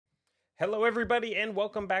Hello, everybody, and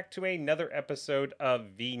welcome back to another episode of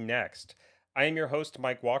V Next. I am your host,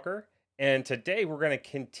 Mike Walker, and today we're going to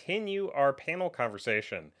continue our panel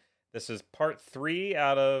conversation. This is part 3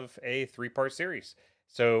 out of a 3-part series.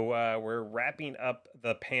 So we're wrapping up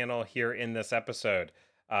the panel here in this episode.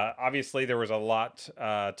 Obviously, there was a lot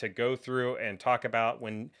to go through and talk about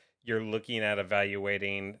when you're looking at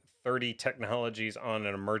evaluating 30 technologies on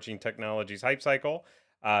an emerging technologies hype cycle.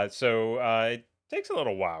 It takes a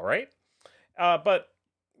little while, right? But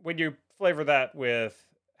when you flavor that with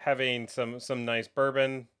having some nice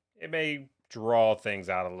bourbon, it may draw things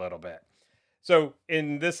out a little bit. So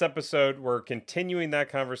in this episode, we're continuing that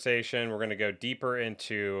conversation. We're going to go deeper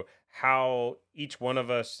into how each one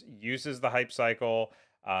of us uses the hype cycle,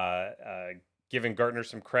 giving Gartner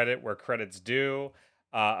some credit where credit's due,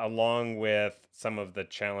 along with some of the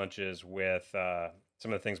challenges with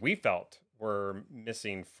some of the things we felt were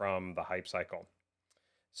missing from the hype cycle.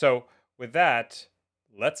 So with that,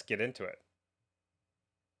 let's get into it.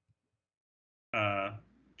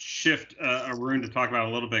 Shift Arun to talk about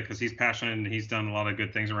a little bit because he's passionate and he's done a lot of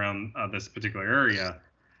good things around this particular area.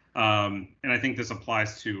 And I think this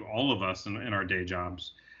applies to all of us in our day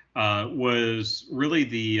jobs, was really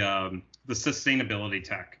the sustainability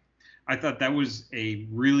tech. I thought that was a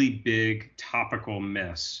really big topical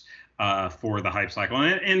miss for the hype cycle.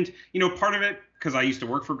 And part of it, because I used to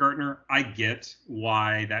work for Gartner, I get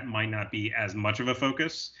why that might not be as much of a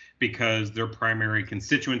focus because their primary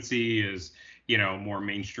constituency is, more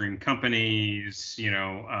mainstream companies,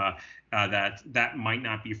 that might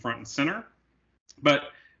not be front and center. But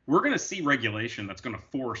we're going to see regulation that's going to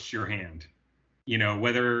force your hand,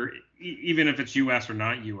 whether even if it's US or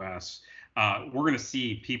not US. We're going to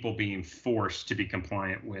see people being forced to be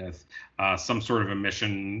compliant with some sort of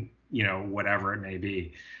emission, whatever it may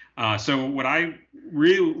be. So what I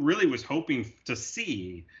really was hoping to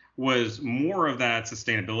see was more of that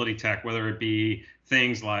sustainability tech, whether it be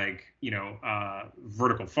things like,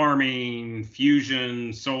 vertical farming,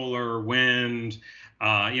 fusion, solar, wind.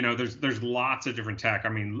 There's lots of different tech. I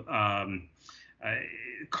mean,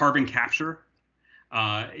 carbon capture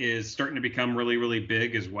is starting to become really, really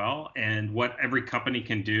big as well. And what every company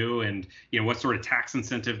can do and, what sort of tax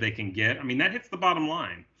incentive they can get. I mean, that hits the bottom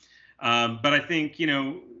line. But I think,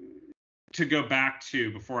 to go back to,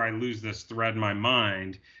 before I lose this thread in my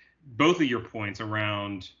mind, both of your points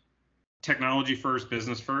around technology first,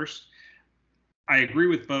 business first, I agree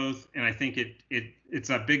with both. And I think it's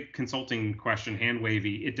a big consulting question, hand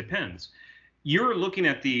wavy. It depends. You're looking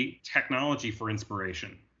at the technology for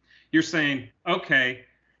inspiration. You're saying, okay,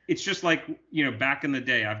 it's just like, back in the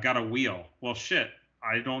day, I've got a wheel. Well, shit,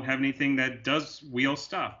 I don't have anything that does wheel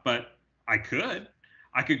stuff, but I could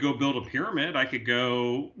go build a pyramid. I could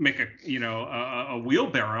go make a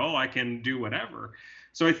wheelbarrow. I can do whatever.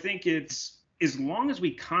 So I think it's, as long as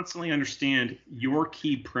we constantly understand your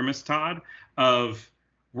key premise, Todd, of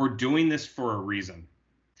we're doing this for a reason.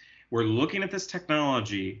 We're looking at this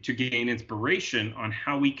technology to gain inspiration on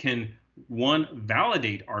how we can, one,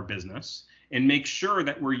 validate our business and make sure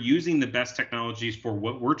that we're using the best technologies for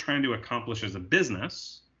what we're trying to accomplish as a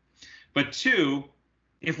business. But two,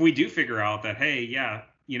 if we do figure out that, hey, yeah,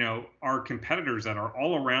 our competitors that are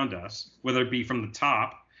all around us, whether it be from the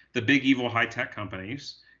top, the big evil high tech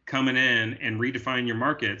companies coming in and redefine your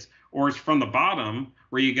markets, or it's from the bottom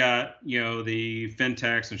where you got, the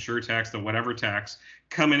fintechs, insurtechs, the whatever techs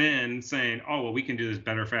coming in saying, oh, well, we can do this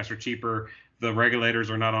better, faster, cheaper. The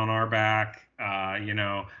regulators are not on our back.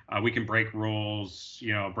 We can break rules,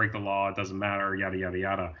 break the law. It doesn't matter, yada, yada,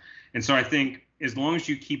 yada. And so I think as long as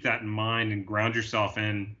you keep that in mind and ground yourself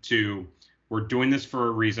into, we're doing this for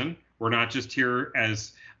a reason. We're not just here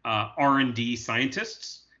as R&D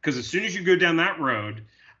scientists, because as soon as you go down that road,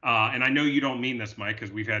 and I know you don't mean this, Mike,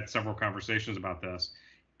 because we've had several conversations about this.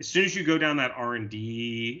 As soon as you go down that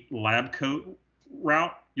R&D lab coat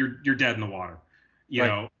route, you're dead in the water. You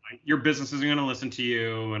know, your business isn't going to listen to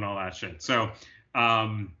you and all that shit. So,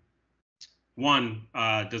 one,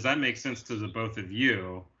 does that make sense to the both of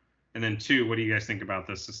you? And then two, what do you guys think about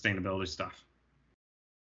this sustainability stuff?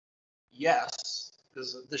 Yes,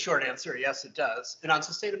 is the short answer. Yes, it does. And on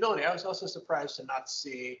sustainability, I was also surprised to not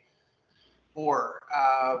see more,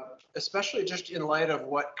 especially just in light of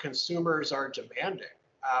what consumers are demanding.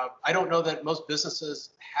 I don't know that most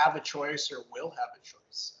businesses have a choice or will have a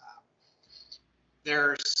choice.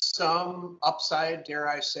 There's some upside, dare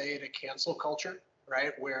I say, to cancel culture,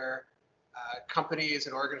 right? Where companies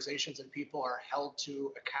and organizations and people are held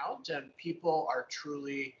to account and people are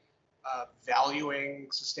truly valuing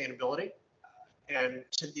sustainability. And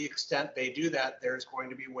to the extent they do that, there's going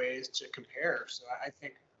to be ways to compare. So I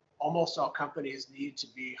think almost all companies need to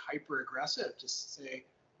be hyper aggressive to say,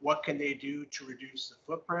 what can they do to reduce the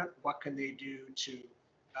footprint? What can they do to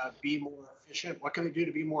be more efficient? What can they do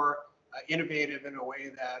to be more innovative in a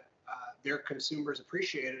way that their consumers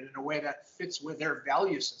appreciate it, in a way that fits with their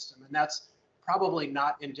value system? And that's probably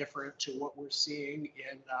not indifferent to what we're seeing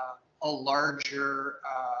in a larger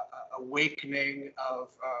awakening of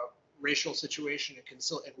racial situation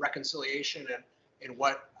and reconciliation and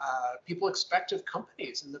what people expect of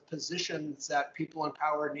companies and the positions that people in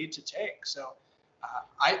power need to take. So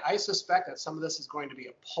I suspect that some of this is going to be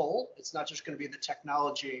a pull. It's not just going to be the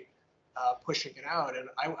technology pushing it out. And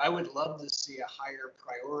I would love to see a higher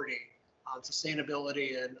priority on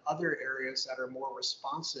sustainability and other areas that are more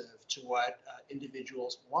responsive to what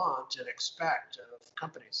individuals want and expect of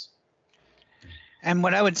companies. And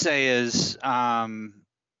what I would say is, I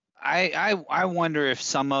wonder if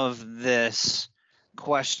some of this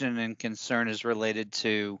question and concern is related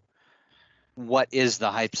to what is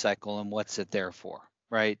the hype cycle and what's it there for,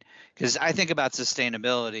 right? Because I think about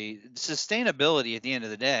sustainability. Sustainability at the end of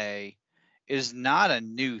the day is not a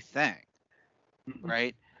new thing,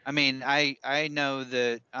 right? I mean, I know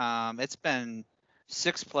that it's been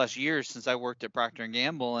 6+ years since I worked at Procter &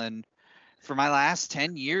 Gamble, and for my last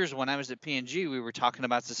 10 years when I was at P&G, we were talking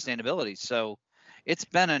about sustainability. So it's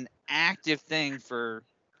been an active thing for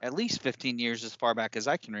at least 15 years, as far back as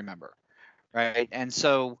I can remember, right? And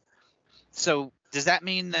so does that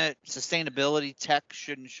mean that sustainability tech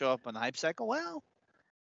shouldn't show up on the hype cycle? Well,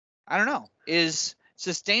 I don't know. Is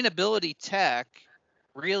sustainability tech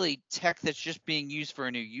really tech that's just being used for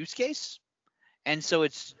a new use case? And so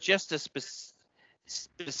it's just a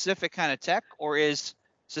specific kind of tech, or is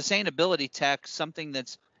sustainability tech something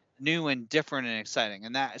that's new and different and exciting?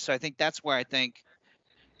 And so I think that's where I think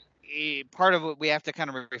part of what we have to kind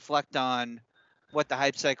of reflect on what the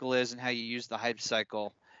hype cycle is and how you use the hype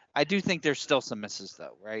cycle. I do think there's still some misses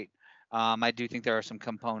though, right? I do think there are some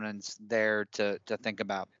components there to think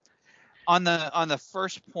about. On the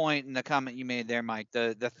first point in the comment you made there, Mike,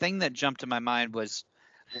 the thing that jumped to my mind was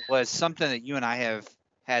something that you and I have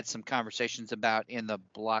had some conversations about in the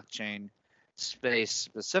blockchain space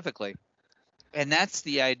specifically. And that's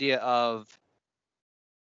the idea of,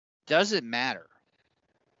 does it matter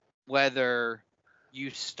whether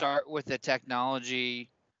you start with the technology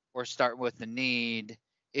or start with the need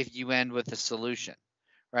if you end with a solution,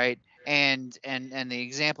 right? And the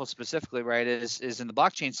example specifically, right, is in the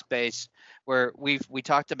blockchain space, where we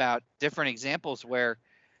talked about different examples where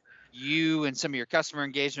you and some of your customer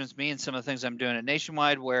engagements, me and some of the things I'm doing at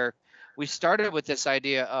Nationwide, where we started with this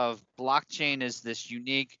idea of blockchain as this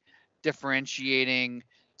unique differentiating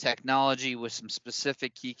technology with some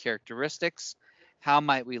specific key characteristics. How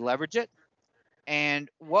might we leverage it? And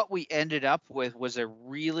what we ended up with was a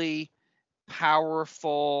really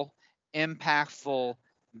powerful, impactful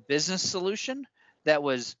business solution that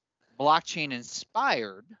was blockchain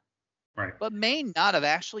inspired, right, but may not have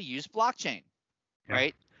actually used blockchain, yeah.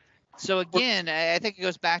 right? So again, I think it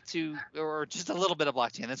goes back to, or just a little bit of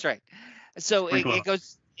blockchain. That's right. So it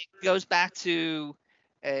goes back to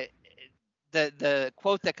the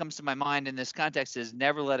quote that comes to my mind in this context is,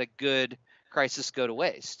 never let a good crisis go to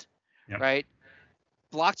waste, yep. right?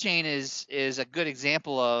 Blockchain is a good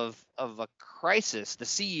example of a crisis. The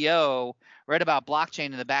CEO read about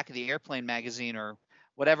blockchain in the back of the airplane magazine, or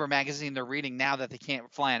whatever magazine they're reading now that they can't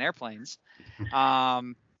fly on airplanes.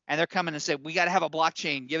 And they're coming and say, we got to have a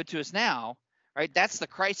blockchain, give it to us now, right? That's the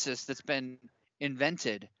crisis that's been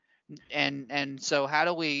invented. And so how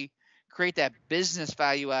do we create that business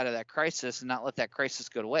value out of that crisis and not let that crisis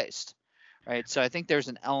go to waste, right? So I think there's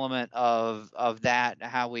an element of that,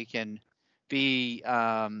 how we can be,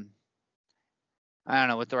 I don't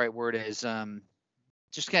know what the right word is,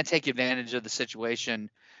 just kind of take advantage of the situation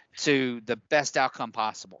to the best outcome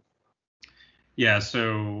possible. Yeah,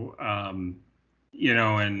 so as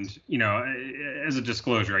a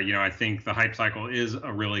disclosure, I think the hype cycle is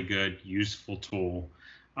a really good, useful tool.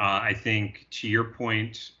 I think, to your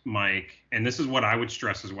point, Mike, and this is what I would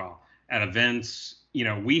stress as well at events,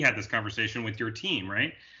 we had this conversation with your team,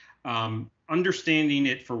 right? Understanding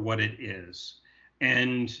it for what it is.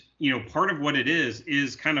 And, part of what it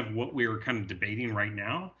is kind of what we were kind of debating right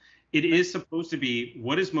now. It is supposed to be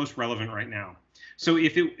what is most relevant right now. So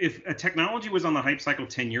if a technology was on the hype cycle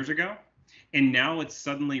 10 years ago, and now it's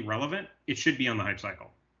suddenly relevant, it should be on the hype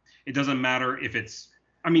cycle. It doesn't matter if it's,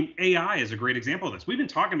 AI is a great example of this. We've been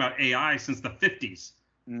talking about AI since the 50s.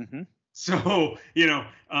 Mm-hmm. So,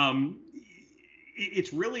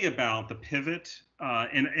 it's really about the pivot.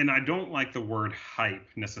 And I don't like the word hype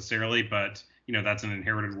necessarily, but, that's an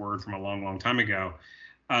inherited word from a long, long time ago.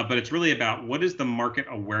 but it's really about what is the market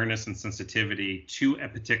awareness and sensitivity to a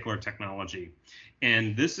particular technology.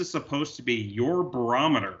 And this is supposed to be your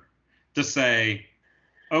barometer to say,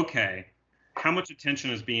 okay, how much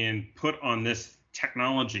attention is being put on this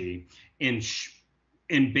technology,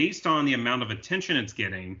 and based on the amount of attention it's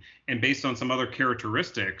getting and based on some other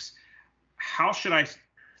characteristics, how should I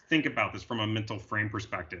think about this from a mental frame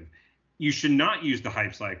perspective? You should not use the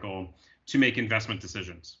hype cycle to make investment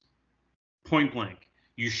decisions. Point blank.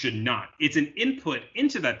 You should not. It's an input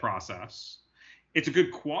into that process. It's a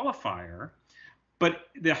good qualifier, but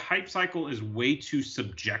the hype cycle is way too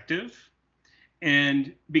subjective.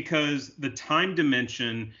 And because the time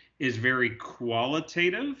dimension is very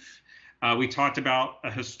qualitative, we talked about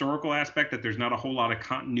a historical aspect, that there's not a whole lot of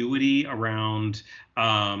continuity around,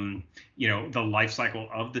 the life cycle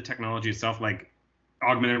of the technology itself, like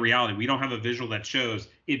augmented reality. We don't have a visual that shows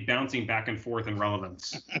it bouncing back and forth in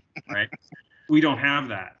relevance, right? We don't have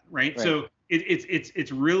that, right? So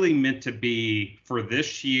it's really meant to be for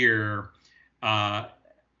this year,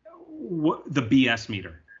 what the BS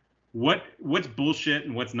meter, what's bullshit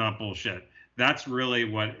and what's not bullshit. That's really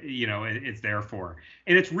what it's there for,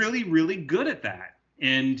 and it's really, really good at that.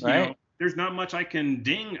 And there's not much I can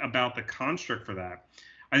ding about the construct for that.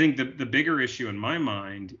 I think the bigger issue in my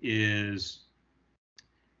mind is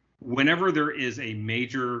whenever there is a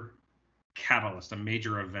major catalyst, a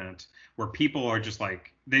major event where people are just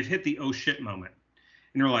like, they've hit the oh shit moment,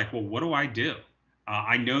 and they're like, well, what do I do?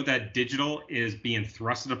 I know that digital is being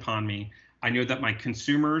thrusted upon me. I know that my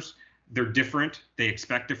consumers, they're different. They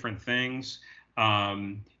expect different things.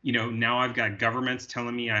 Now I've got governments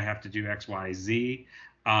telling me I have to do X, Y, Z.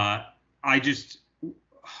 I just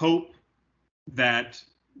hope that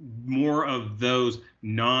more of those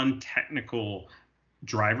non-technical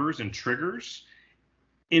drivers and triggers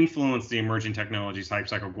influence the emerging technologies hype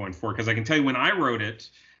cycle going forward. Because I can tell you, when I wrote it,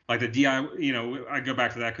 like the DIY, I go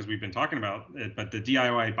back to that because we've been talking about it, but the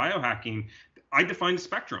DIY biohacking, I defined the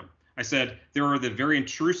spectrum. I said, there are the very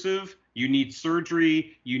intrusive, you need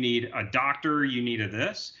surgery, you need a doctor, you need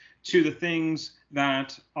this, to the things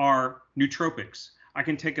that are nootropics. I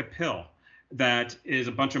can take a pill that is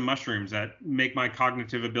a bunch of mushrooms that make my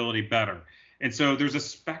cognitive ability better. And so there's a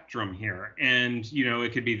spectrum here. And,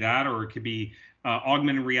 it could be that, or it could be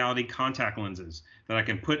augmented reality contact lenses that I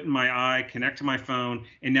can put in my eye, connect to my phone,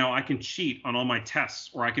 and now I can cheat on all my tests,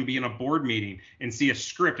 or I can be in a board meeting and see a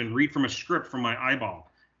script and read from a script from my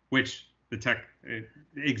eyeball, which the tech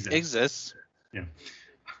exists.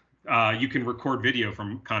 Yeah. You can record video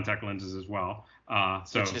from contact lenses as well.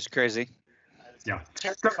 Which is crazy. Yeah.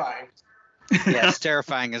 Terrifying. Yes,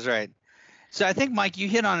 terrifying is right. So I think, Mike, you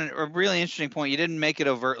hit on a really interesting point. You didn't make it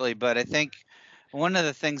overtly, but I think one of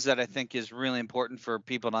the things that I think is really important for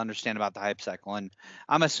people to understand about the hype cycle, and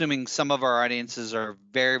I'm assuming some of our audiences are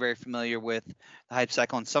very, very familiar with the hype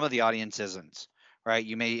cycle, and some of the audience isn't, right?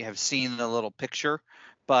 You may have seen the little picture,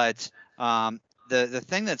 but the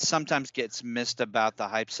thing that sometimes gets missed about the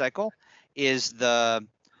hype cycle is the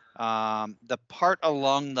part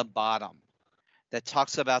along the bottom that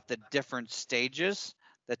talks about the different stages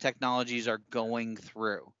that technologies are going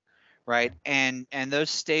through, right? And those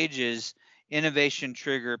stages: innovation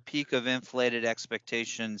trigger, peak of inflated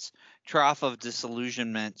expectations, trough of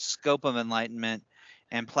disillusionment, scope of enlightenment,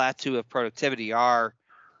 and plateau of productivity, are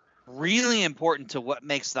really important to what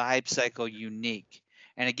makes the hype cycle unique.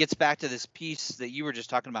 And it gets back to this piece that you were just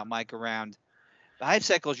talking about, Mike, around the hype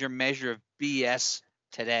cycle is your measure of BS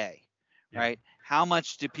today, right? How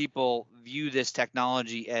much do people view this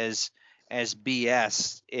technology as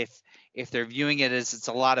BS? If they're viewing it as it's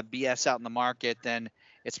a lot of BS out in the market, then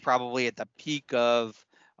it's probably at the peak of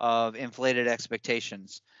inflated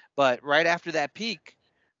expectations. But right after that peak,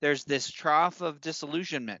 there's this trough of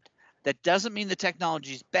disillusionment. That doesn't mean the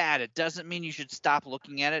technology is bad. It doesn't mean you should stop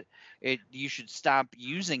looking at it. You should stop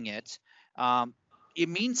using it. It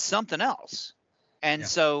means something else. And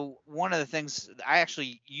so one of the things, I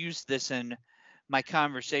actually used this in my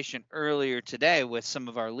conversation earlier today with some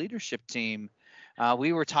of our leadership team.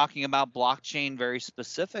 We were talking about blockchain very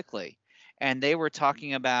specifically, and they were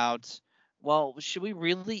talking about, well, should we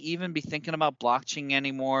really even be thinking about blockchain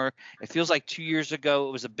anymore? It feels like 2 years ago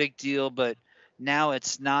it was a big deal, but now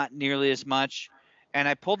it's not nearly as much. And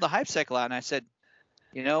I pulled the hype cycle out and I said,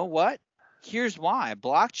 you know what? Here's why.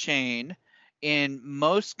 Blockchain, in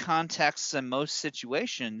most contexts and most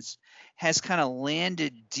situations, has kind of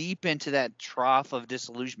landed deep into that trough of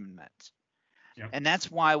disillusionment. Yep. And that's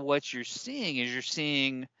why what you're seeing is you're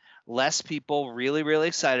seeing less people really, really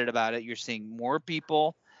excited about it. You're seeing more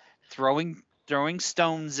people throwing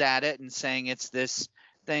stones at it and saying it's this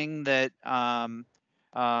thing that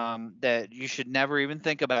that you should never even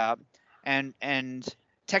think about. And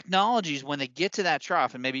technologies, when they get to that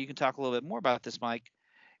trough, and maybe you can talk a little bit more about this, Mike,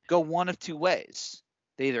 go one of two ways.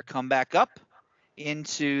 They either come back up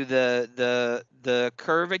into the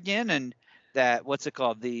curve again, and that, what's it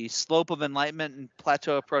called, the slope of enlightenment and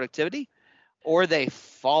plateau of productivity, or they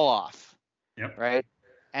fall off. Yep. Right.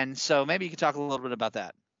 And so maybe you could talk a little bit about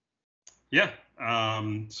that. Yeah.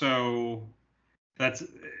 So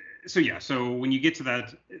when you get to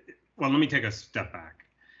that, well, let me take a step back.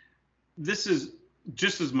 This is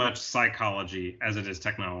just as much psychology as it is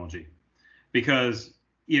technology, because,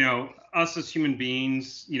 us as human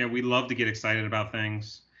beings, we love to get excited about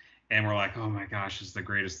things, and we're like, oh my gosh, it's the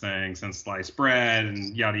greatest thing since sliced bread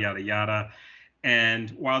and yada, yada, yada. And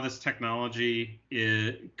while this technology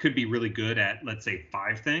could be really good at, let's say,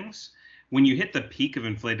 5 things, when you hit the peak of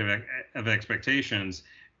inflated of expectations,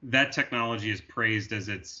 that technology is praised as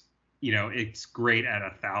it's great at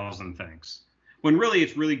 1,000 things, when really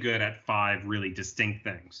it's really good at 5 really distinct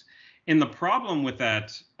things. And the problem with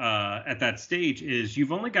that at that stage is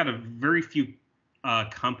you've only got a very few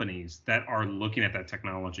companies that are looking at that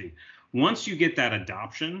technology. Once you get that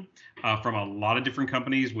adoption from a lot of different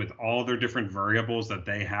companies with all their different variables that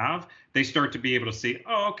they have, they start to be able to see,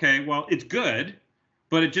 oh, okay, well, it's good,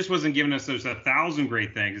 but it just wasn't giving us those 1,000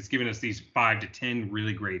 great things. It's giving us these 5 to 10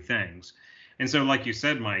 really great things. And so, like you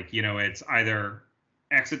said, Mike, it's either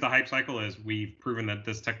exit the hype cycle as we've proven that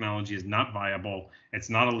this technology is not viable, it's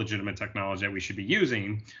not a legitimate technology that we should be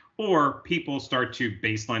using, or people start to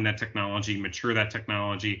baseline that technology, mature that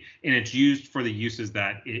technology, and it's used for the uses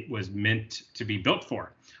that it was meant to be built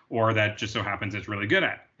for, or that just so happens it's really good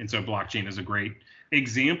at. And so blockchain is a great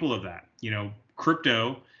example of that.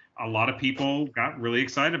 Crypto, a lot of people got really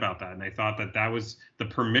excited about that, and they thought that that was the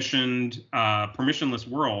permissionless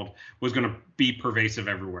world was going to be pervasive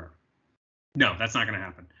everywhere. No, that's not going to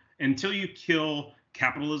happen. Until you kill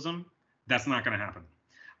capitalism, that's not going to happen.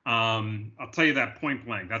 I'll tell you that point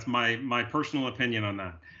blank. That's my personal opinion on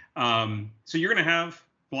that. So you're going to have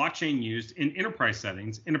blockchain used in enterprise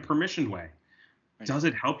settings in a permissioned way. Right. Does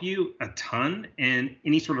it help you a ton in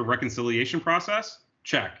any sort of reconciliation process?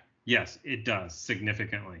 Check. Yes, it does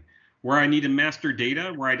significantly. Where I need to master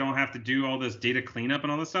data, where I don't have to do all this data cleanup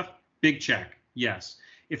and all this stuff, big check. Yes.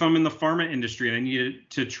 If I'm in the pharma industry and I need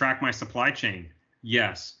to track my supply chain,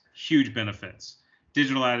 yes, huge benefits.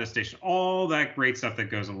 Digital attestation, all that great stuff that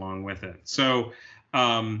goes along with it. So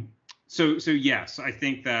yes, I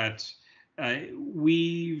think that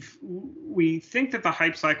we think that the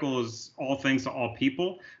hype cycle is all things to all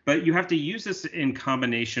people, but you have to use this in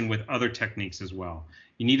combination with other techniques as well.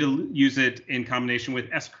 You need to use it in combination with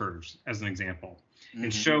S-curves, as an example,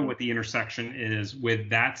 and show what the intersection is with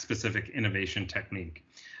that specific innovation technique.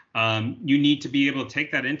 You need to be able to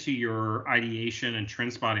take that into your ideation and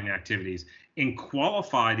trend spotting activities and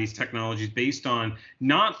qualify these technologies based on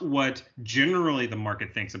not what generally the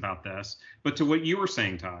market thinks about this, but to what you were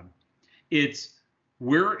saying, Todd. It's,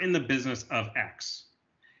 we're in the business of X,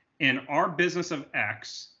 and our business of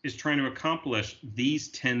X is trying to accomplish these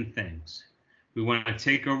 10 things. We want to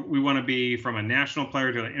take over, we want to be from a national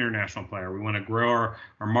player to an international player. We want to grow our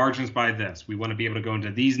margins by this. We want to be able to go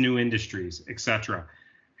into these new industries, etc.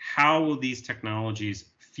 How will these technologies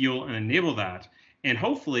fuel and enable that? And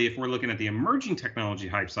hopefully, if we're looking at the emerging technology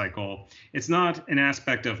hype cycle, it's not an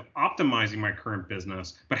aspect of optimizing my current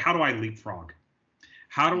business, but how do I leapfrog?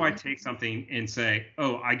 How do I take something and say,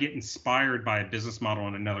 oh, I get inspired by a business model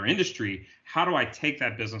in another industry. How do I take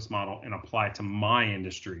that business model and apply it to my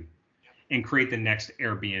industry and create the next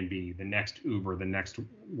Airbnb, the next Uber, the next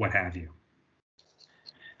what have you?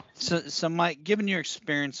 So Mike, given your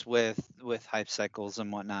experience with hype cycles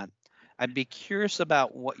and whatnot, I'd be curious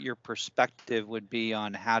about what your perspective would be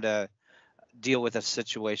on how to deal with a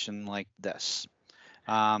situation like this.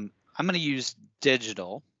 I'm going to use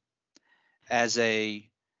digital as an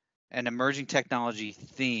emerging technology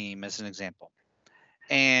theme as an example.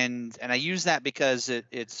 And I use that because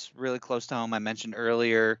it's really close to home. I mentioned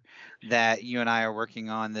earlier that you and I are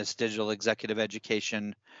working on this digital executive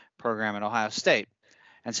education program at Ohio State.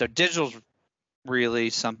 And so digital's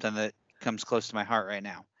really something that comes close to my heart right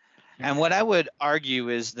now. And what I would argue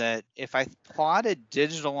is that if I plotted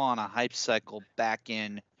digital on a hype cycle back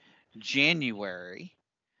in January,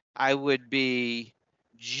 I would be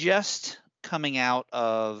just coming out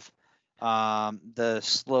of the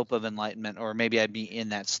slope of enlightenment, or maybe I'd be in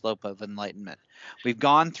that slope of enlightenment. We've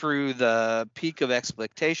gone through the peak of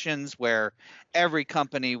expectations where every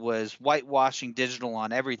company was whitewashing digital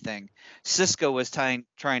on everything. Cisco was trying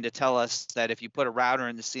to tell us that if you put a router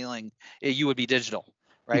in the ceiling, you would be digital,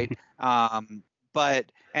 right? And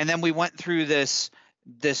then we went through this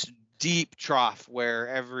this deep trough where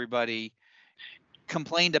everybody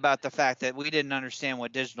complained about the fact that we didn't understand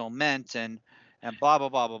what digital meant and blah, blah,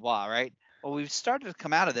 blah, blah, blah, right? Well, we've started to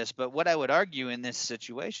come out of this, but what I would argue in this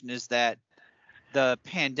situation is that the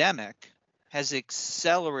pandemic has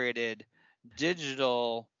accelerated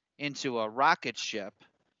digital into a rocket ship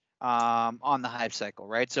on the hype cycle,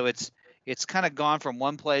 right? So it's kind of gone from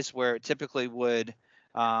one place where it typically would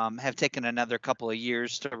have taken another couple of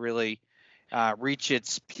years to really reach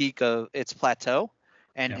its peak of its plateau,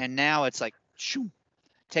 and now it's like shoo,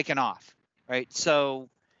 taken off, right? So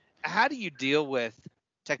how do you deal with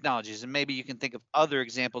technologies? And maybe you can think of other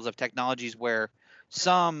examples of technologies where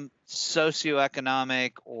some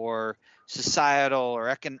socioeconomic or societal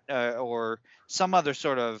or some other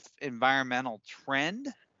sort of environmental trend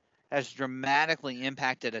has dramatically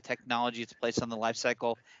impacted a technology's place on the life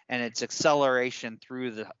cycle and its acceleration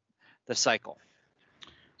through the cycle.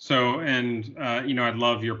 So, and I'd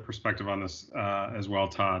love your perspective on this as well,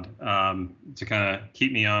 Todd, to kind of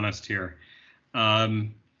keep me honest here.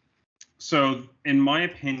 So, in my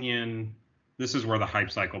opinion, this is where the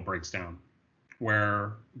hype cycle breaks down,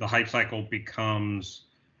 where the hype cycle becomes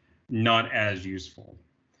not as useful.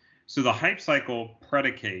 So the hype cycle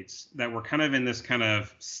predicates that we're kind of in this kind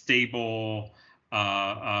of stable,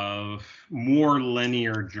 of more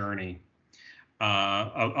linear journey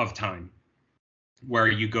of time, where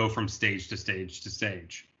you go from stage to stage to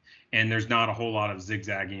stage, and there's not a whole lot of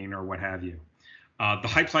zigzagging or what have you. The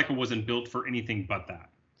hype cycle wasn't built for anything but that.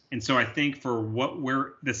 And so I think for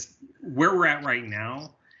where we're at right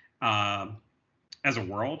now, as a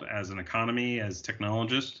world, as an economy, as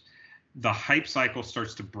technologists, the hype cycle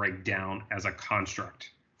starts to break down as a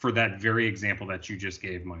construct for that very example that you just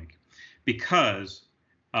gave, Mike. Because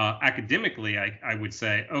academically, I would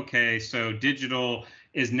say, okay, so digital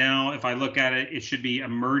is now, if I look at it, it should be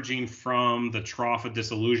emerging from the trough of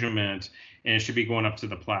disillusionment and it should be going up to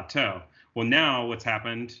the plateau. Well, now what's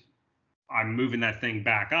happened, I'm moving that thing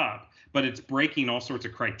back up, but it's breaking all sorts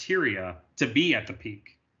of criteria to be at the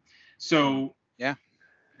peak. So yeah,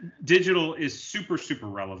 digital is super, super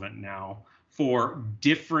relevant now for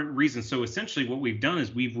different reasons. So essentially what we've done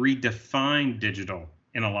is we've redefined digital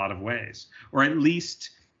in a lot of ways, or at least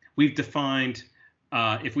we've defined,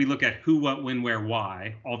 if we look at who, what, when, where,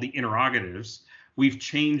 why, all the interrogatives, we've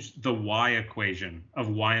changed the why equation of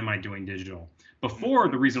why am I doing digital. Before,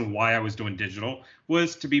 the reason why I was doing digital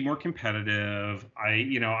was to be more competitive.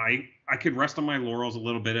 I could rest on my laurels a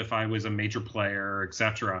little bit if I was a major player,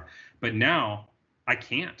 etc. But now I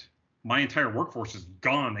can't. My entire workforce is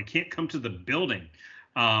gone. They can't come to the building.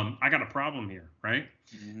 I got a problem here, right?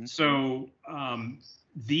 Mm-hmm. So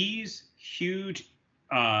these huge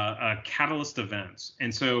catalyst events.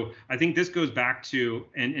 And so I think this goes back to,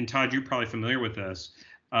 and Todd, you're probably familiar with this,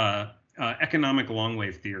 economic long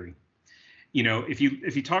wave theory. If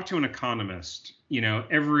you talk to an economist,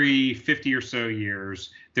 every 50 or so years,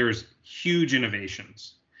 there's huge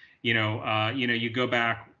innovations. You go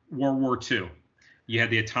back World War II, you had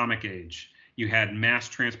the atomic age, you had mass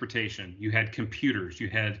transportation, you had computers, you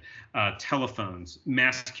had telephones,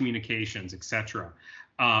 mass communications, etc.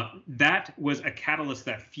 That was a catalyst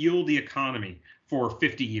that fueled the economy for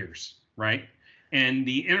 50 years, right? And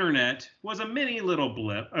the internet was a mini little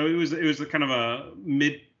blip. It was a kind of a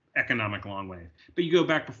mid economic long wave. But you go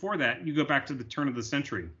back before that, you go back to the turn of the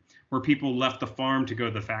century, where people left the farm to go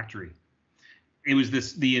to the factory. It was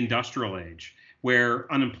the industrial age,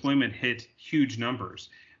 where unemployment hit huge numbers.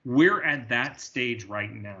 We're at that stage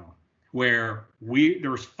right now, where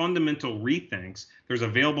there's fundamental rethinks. There's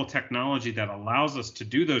available technology that allows us to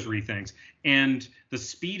do those rethinks, and the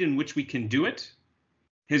speed in which we can do it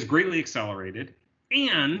has greatly accelerated.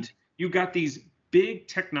 And you've got these big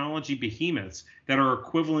technology behemoths that are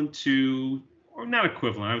equivalent to, or not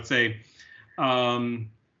equivalent, I would say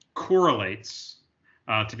correlates,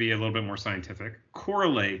 to be a little bit more scientific,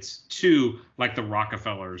 correlates to like the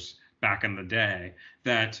Rockefellers back in the day,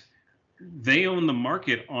 that they own the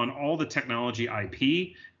market on all the technology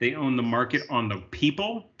IP. They own the market on the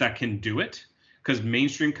people that can do it, because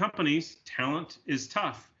mainstream companies, talent is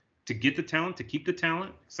tough to get the talent, to keep the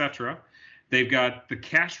talent, etc. They've got the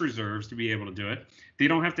cash reserves to be able to do it. They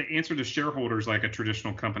don't have to answer to shareholders like a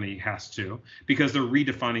traditional company has to, because they're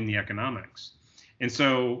redefining the economics. And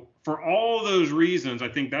so for all those reasons, I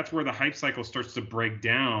think that's where the hype cycle starts to break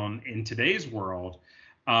down in today's world.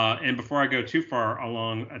 And before I go too far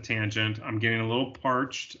along a tangent, I'm getting a little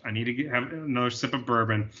parched. I need to have another sip of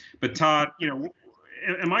bourbon. But Todd,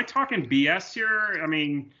 am I talking BS here? I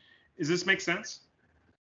mean, does this make sense?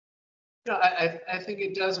 No, I think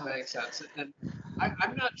it does make sense. And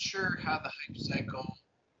I'm not sure how the hype cycle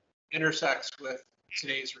intersects with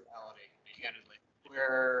today's reality, candidly,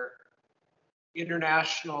 where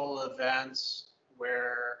international events,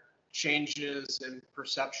 where changes in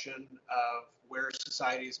perception of where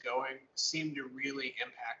society is going seem to really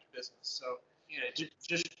impact business. So,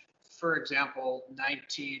 just for example,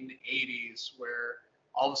 1980s, where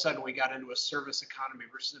all of a sudden we got into a service economy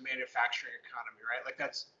versus a manufacturing economy, right? Like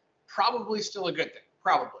that's probably still a good thing,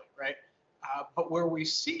 probably, right? But where we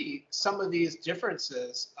see some of these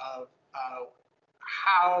differences of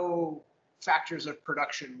how factors of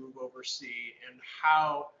production move overseas and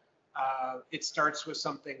how it starts with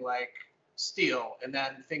something like steel and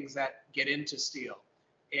then things that get into steel,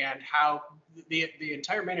 and how the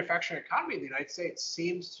entire manufacturing economy in the United States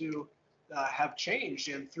seems to have changed,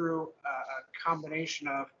 and through a combination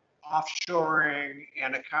of offshoring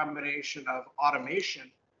and a combination of automation,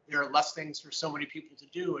 there are less things for so many people to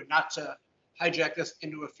do. And not to hijack this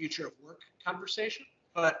into a future of work conversation,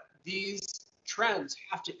 but these trends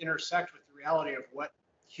have to intersect with the reality of what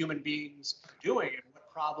human beings are doing and what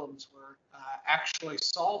problems we're actually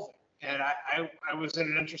solving. And I was in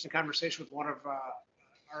an interesting conversation with one of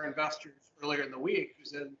our investors earlier in the week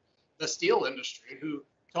who's in the steel industry, who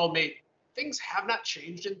told me things have not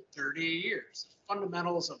changed in 30 years. The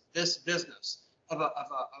fundamentals of this business, of a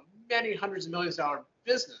many hundreds of millions of dollar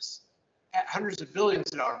business, hundreds of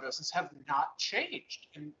billions of dollar business, have not changed.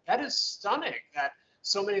 And that is stunning that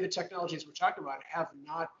so many of the technologies we're talking about have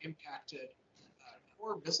not impacted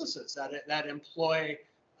core businesses that employ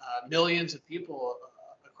millions of people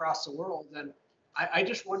across the world. And I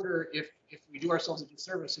just wonder if we do ourselves a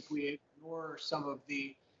disservice if we ignore some of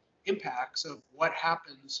the impacts of what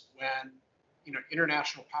happens when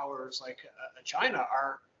international powers like China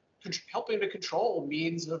are helping to control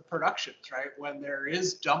means of productions, right? When there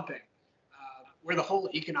is dumping, where the whole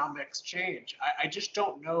economics change. I just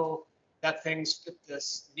don't know that things fit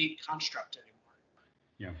this neat construct anymore.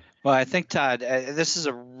 Yeah. Well, I think, Todd, this is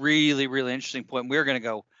a really, really interesting point. We're going to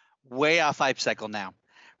go way off hype cycle now,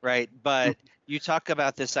 right? But you talk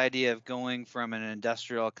about this idea of going from an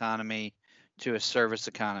industrial economy to a service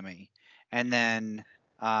economy, and then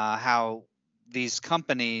how these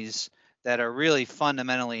companies that are really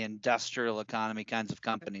fundamentally industrial economy kinds of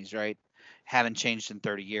companies, right, haven't changed in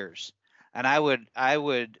 30 years. And I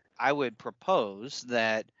would propose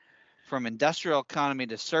that from industrial economy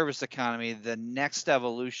to service economy, the next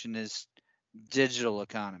evolution is digital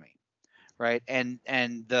economy, right? And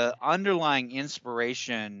the underlying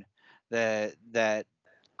inspiration that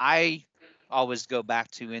I always go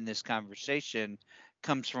back to in this conversation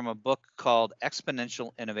comes from a book called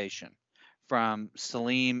Exponential Innovation from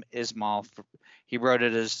Salim Ismail. He wrote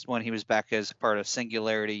it as when he was back as part of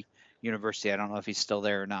Singularity University. I don't know if he's still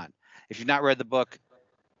there or not. If you've not read the book,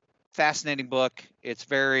 fascinating book. It's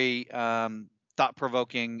very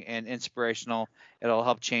thought-provoking and inspirational. It'll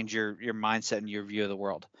help change your mindset and your view of the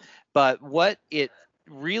world. But what it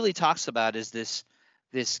really talks about is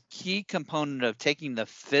this key component of taking the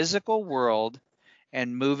physical world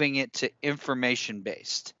and moving it to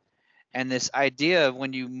information-based. And this idea of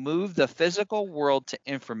when you move the physical world to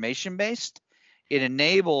information-based, it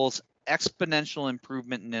enables exponential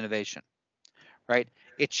improvement and innovation, right?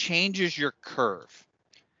 It changes your curve.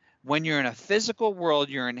 When you're in a physical world,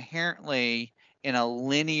 you're inherently in a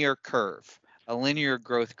linear curve, a linear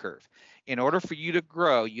growth curve. In order for you to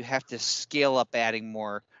grow, you have to scale up, adding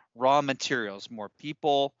more raw materials, more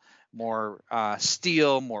people, more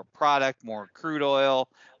steel, more product, more crude oil,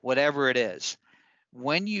 whatever it is.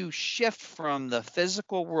 When you shift from the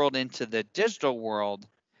physical world into the digital world,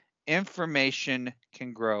 information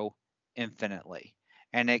can grow infinitely,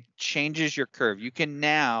 and it changes your curve. You can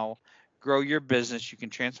now grow your business. You can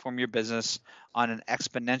transform your business on an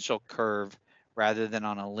exponential curve rather than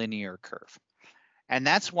on a linear curve. And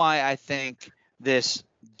that's why I think this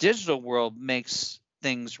digital world makes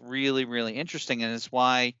things really, really interesting. And it's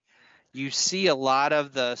why you see a lot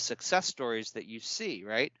of the success stories that you see,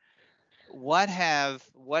 right? What have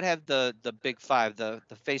the big five, the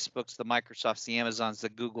Facebooks, the Microsofts, the Amazons, the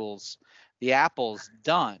Googles, the Apples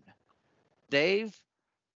done? They've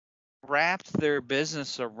wrapped their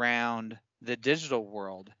business around the digital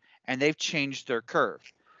world, and they've changed their curve.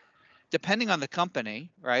 Depending on the company,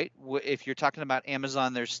 right? If you're talking about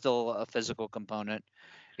Amazon, there's still a physical component.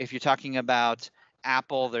 If you're talking about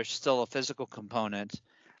Apple, there's still a physical component,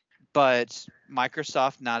 but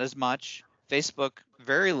Microsoft, not as much. Facebook,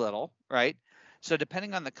 very little, right? So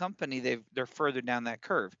depending on the company, they're further down that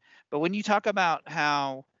curve. But when you talk about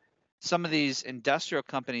how some of these industrial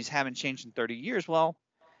companies haven't changed in 30 years, well,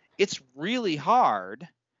 it's really hard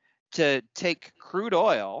to take crude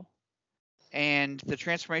oil and the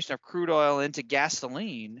transformation of crude oil into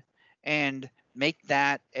gasoline and make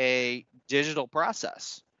that a digital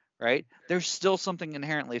process, right? There's still something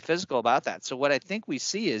inherently physical about that. So what I think we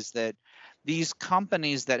see is that these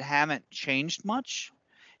companies that haven't changed much,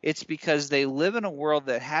 it's because they live in a world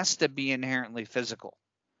that has to be inherently physical.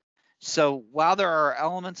 So while there are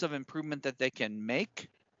elements of improvement that they can make,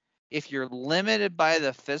 if you're limited by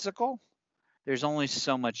the physical, there's only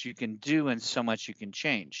so much you can do and so much you can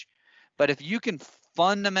change. But if you can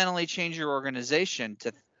fundamentally change your organization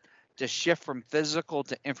to shift from physical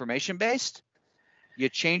to information based, you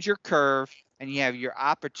change your curve and you have your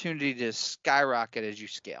opportunity to skyrocket as you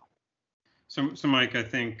scale. So Mike, I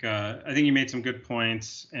think you made some good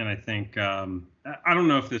points, and I think I don't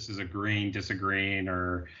know if this is agreeing, disagreeing,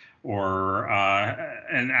 or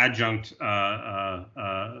an adjunct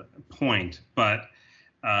point, but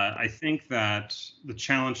I think that the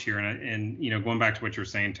challenge here, and going back to what you're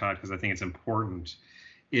saying, Todd, because I think it's important,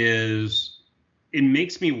 is it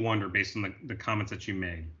makes me wonder, based on the comments that you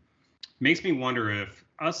made, makes me wonder if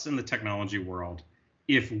us in the technology world,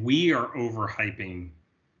 if we are overhyping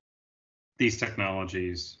these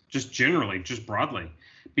technologies, just generally, just broadly,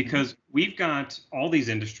 because we've got all these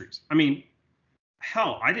industries. I mean,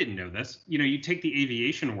 hell, I didn't know this. You take the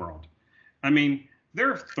aviation world. I mean,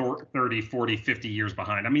 they're 30, 40, 50 years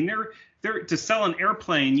behind. I mean, they're to sell an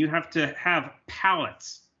airplane, you have to have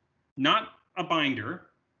pallets, not a binder,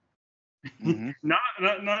 not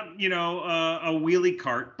a wheelie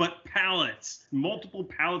cart, but pallets, multiple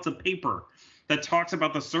pallets of paper that talks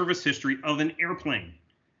about the service history of an airplane.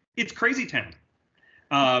 It's crazy town.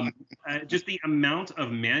 Just the amount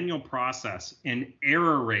of manual process and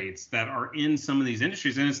error rates that are in some of these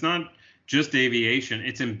industries, and it's not just aviation,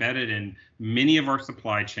 it's embedded in many of our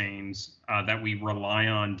supply chains that we rely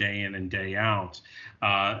on day in and day out,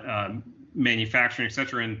 manufacturing, et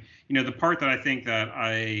cetera. And the part that I think that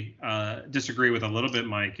I disagree with a little bit,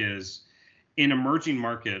 Mike, is in emerging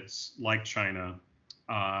markets like China.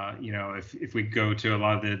 If we go to a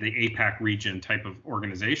lot of the APAC region type of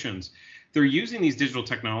organizations, they're using these digital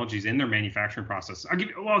technologies in their manufacturing process. I'll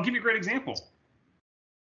give you a great example.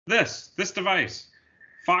 This device,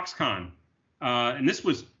 Foxconn, and this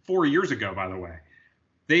was 4 years ago, by the way.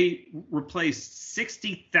 They replaced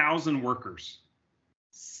 60,000 workers,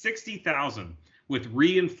 60,000 with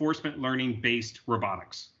reinforcement learning based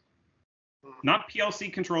robotics, not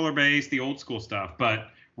PLC controller based, the old school stuff, but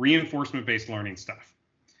reinforcement based learning stuff.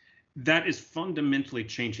 That is fundamentally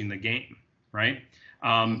changing the game, right?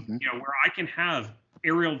 Where I can have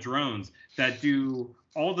aerial drones that do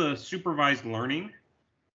all the supervised learning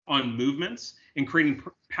on movements and creating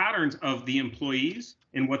patterns of the employees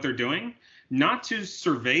and what they're doing, not to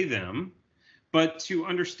survey them, but to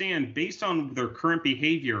understand based on their current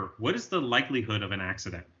behavior, what is the likelihood of an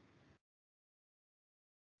accident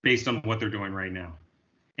based on what they're doing right now.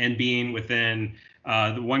 And being within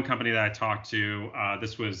the one company that I talked to,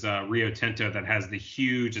 this was Rio Tinto, that has the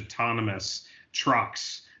huge autonomous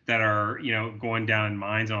trucks that are, going down in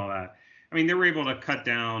mines and all that. I mean, they were able to cut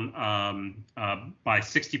down by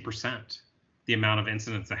 60% the amount of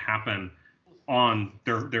incidents that happen on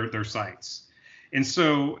their sites. And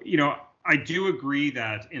so, I do agree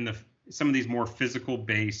that in some of these more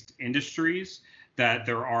physical-based industries, that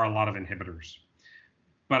there are a lot of inhibitors.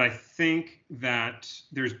 But I think that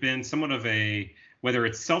there's been somewhat of whether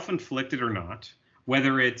it's self-inflicted or not,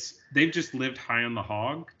 whether they've just lived high on the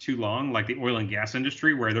hog too long, like the oil and gas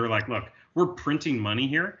industry, where they're like, look, we're printing money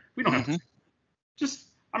here. We don't have to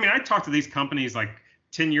I talked to these companies like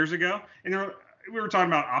 10 years ago, and we were talking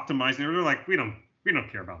about optimizing. They're like, we don't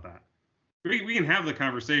care about that. We can have the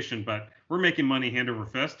conversation, but we're making money hand over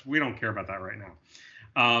fist. We don't care about that right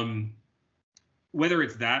now. Whether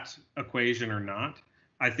it's that equation or not,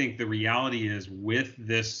 I think the reality is with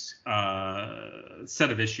this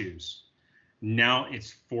set of issues, now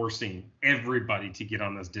it's forcing everybody to get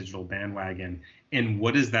on this digital bandwagon. And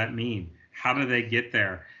what does that mean? How do they get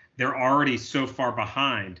there? They're already so far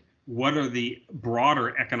behind. What are the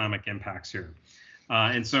broader economic impacts here?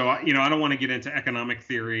 And so, I don't want to get into economic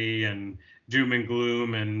theory and doom and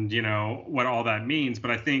gloom and, what all that means.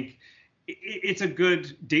 But I think it's a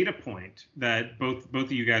good data point that both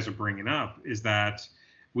of you guys are bringing up, is that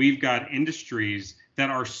we've got industries that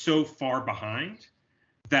are so far behind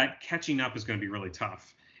that catching up is going to be really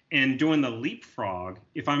tough. And doing the leapfrog,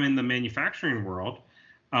 if I'm in the manufacturing world,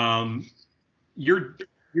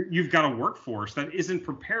 you've got a workforce that isn't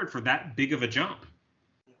prepared for that big of a jump.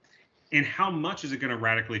 And how much is it going to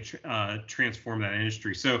radically transform that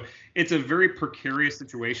industry? So it's a very precarious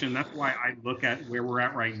situation. That's why I look at where we're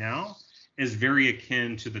at right now as very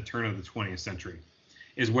akin to the turn of the 20th century,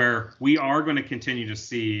 is where we are going to continue to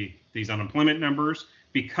see these unemployment numbers,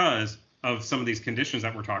 because of some of these conditions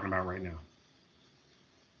that we're talking about right now.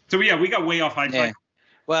 So yeah, we got way off hype cycle.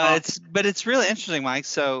 Well, it's really interesting, Mike.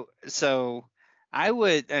 So I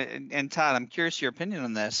would, and Todd, I'm curious your opinion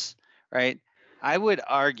on this, right? I would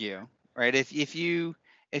argue, right, if you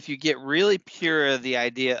get really pure the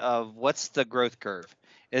idea of what's the growth curve,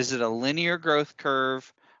 is it a linear growth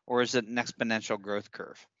curve or is it an exponential growth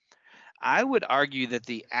curve? I would argue that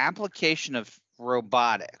the application of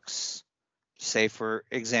robotics, say for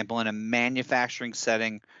example in a manufacturing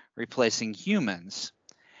setting replacing humans,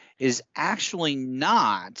 is actually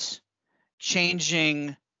not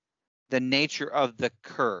changing the nature of the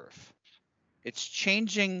curve. It's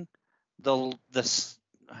changing now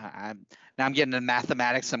I'm getting into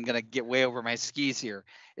mathematics. I'm going to get way over my skis here.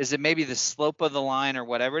 Is it maybe the slope of the line or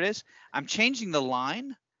whatever it is? I'm changing the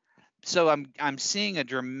line. So I'm seeing a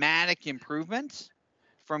dramatic improvement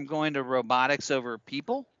from going to robotics over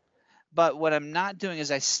people. But what I'm not doing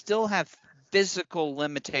is I still have physical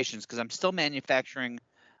limitations because I'm still manufacturing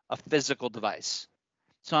a physical device.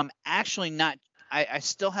 So I'm actually not, I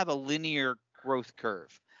still have a linear growth curve.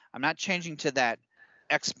 I'm not changing to that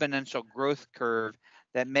exponential growth curve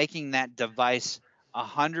that making that device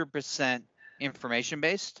 100% information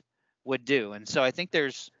based would do. And so I think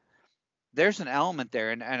there's an element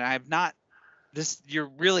there. And I've not,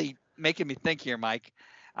 you're really making me think here, Mike.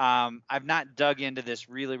 I've not dug into this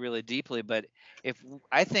really, really deeply, but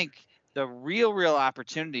I think the real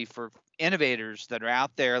opportunity for innovators that are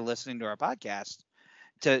out there listening to our podcast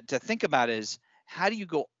to think about is how do you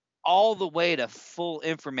go all the way to full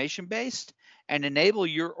information based and enable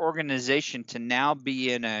your organization to now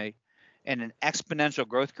be in an exponential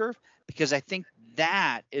growth curve? Because I think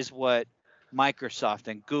that is what Microsoft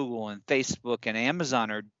and Google and Facebook and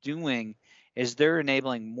Amazon are doing, is they're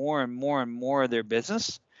enabling more and more and more of their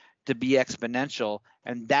business to be exponential,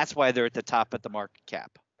 and that's why they're at the top of the market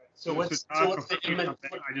cap. So what's the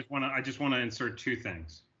I just want to insert two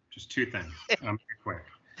things. Just two things. Quick.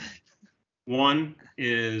 One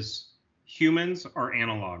is humans are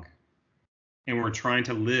analog, and we're trying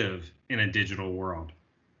to live in a digital world.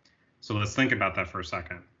 So let's think about that for a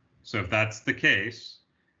second. So if that's the case,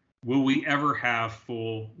 will we ever have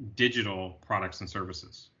full digital products and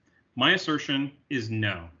services? My assertion is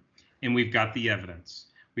no, and we've got the evidence.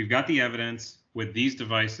 We've got the evidence with these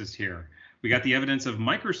devices here. We got the evidence of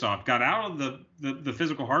Microsoft got out of the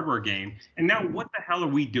physical hardware game, and now what the hell are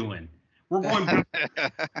we doing? We're going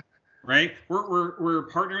back, right? We're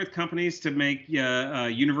partnering with companies to make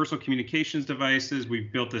universal communications devices.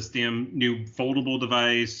 We've built this damn new foldable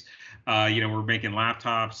device. We're making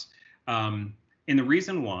laptops. And the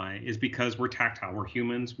reason why is because we're tactile. We're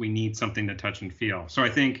humans. We need something to touch and feel. So I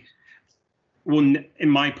think in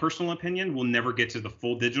my personal opinion, we'll never get to the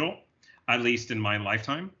full digital, at least in my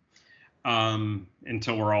lifetime,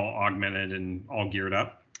 until we're all augmented and all geared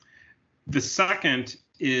up. The second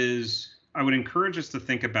is I would encourage us to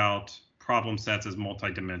think about problem sets as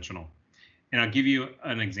multidimensional. And I'll give you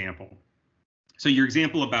an example. So your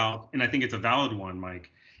example about, and I think it's a valid one,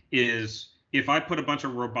 Mike, is if I put a bunch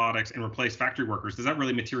of robotics and replace factory workers, does that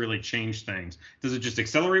really materially change things? Does it just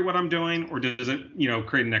accelerate what I'm doing, or does it,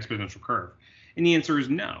 create an exponential curve? And the answer is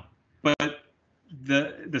no. But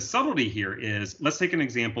the subtlety here is, let's take an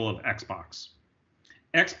example of Xbox.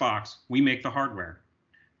 Xbox, we make the hardware,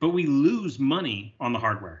 but we lose money on the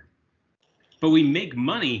hardware. But we make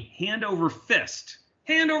money hand over fist,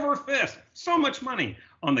 so much money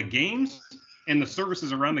on the games and the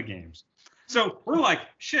services around the games. So we're like,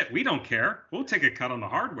 shit, we don't care. We'll take a cut on the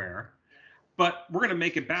hardware, but we're going to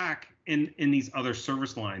make it back in these other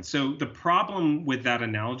service lines. So the problem with that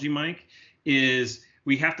analogy, Mike, is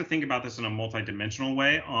we have to think about this in a multidimensional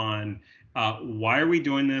way on why are we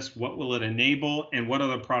doing this? What will it enable? And what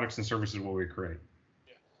other products and services will we create?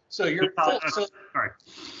 So your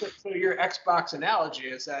Xbox analogy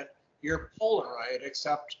is that you're Polaroid,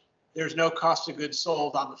 except there's no cost of goods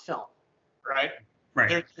sold on the film, right?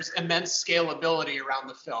 Right. There's immense scalability around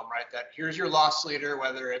the film, right? That here's your loss leader,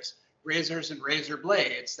 whether it's razors and razor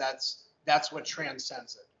blades, that's what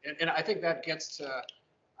transcends it. And I think that gets to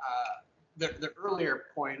the earlier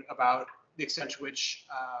point about the extent to which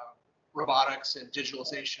robotics and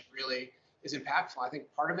digitalization really is impactful. I think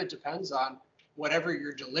part of it depends on whatever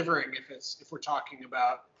you're delivering. If we're talking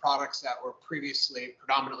about products that were previously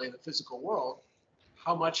predominantly in the physical world,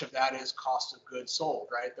 how much of that is cost of goods sold,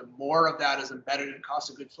 right? The more of that is embedded in cost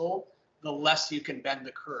of goods sold, the less you can bend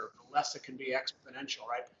the curve, the less it can be exponential,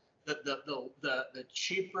 right? The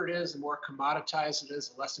cheaper it is, the more commoditized it is,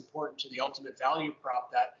 the less important to the ultimate value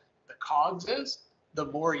prop that the COGS is, the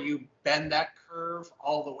more you bend that curve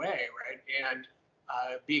all the way, right? And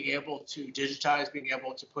Being able to digitize, being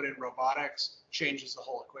able to put in robotics changes the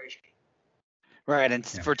whole equation. Right. And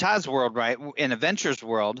for Todd's world, right, in a ventures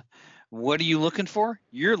world, what are you looking for?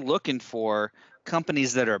 You're looking for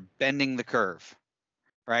companies that are bending the curve,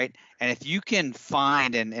 right? And if you can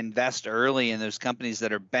find and invest early in those companies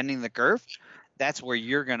that are bending the curve, that's where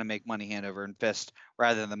you're going to make money hand over fist,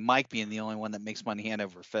 rather than Mike being the only one that makes money hand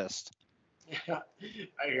over fist. Yeah,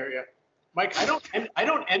 I hear you, Mike. I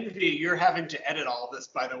don't envy you're having to edit all this.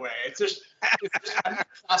 By the way, I'm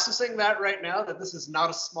processing that right now. That this is not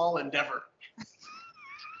a small endeavor.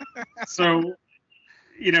 So,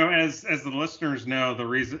 as the listeners know, the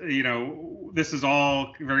reason, this is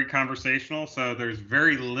all very conversational, so there's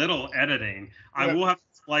very little editing. Yeah. I will have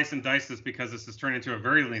to slice and dice this because this has turned into a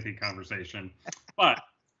very lengthy conversation. But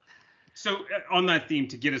so on that theme,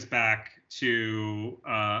 to get us back to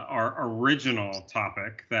our original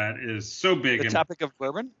topic that is so big. The topic of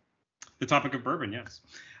bourbon? The topic of bourbon, yes.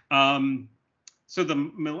 So the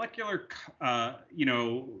molecular,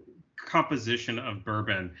 composition of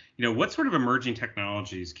bourbon, what sort of emerging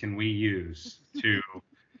technologies can we use to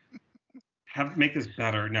make this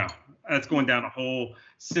better? No, that's going down a whole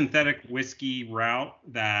synthetic whiskey route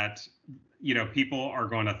that people are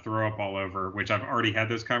going to throw up all over, which I've already had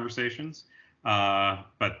those conversations, but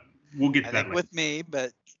we'll get to that later. With me.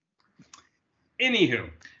 But anywho,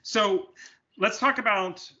 so let's talk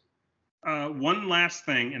about one last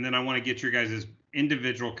thing, and then I want to get your guys'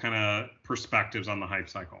 individual kind of perspectives on the hype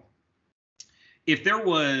cycle. If there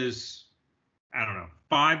was,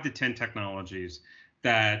 5 to 10 technologies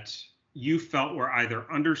that you felt were either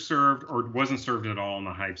underserved or wasn't served at all in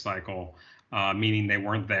the hype cycle, meaning they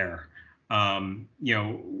weren't there,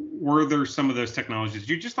 were there some of those technologies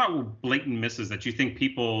you just thought were blatant misses that you think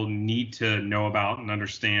people need to know about and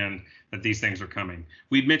understand that these things are coming?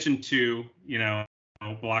 We've mentioned 2,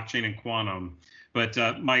 blockchain and quantum, but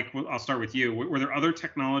Mike, I'll start with you. Were there other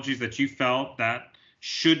technologies that you felt that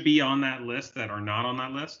should be on that list that are not on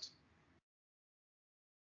that list?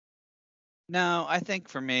 No, I think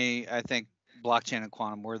for me, blockchain and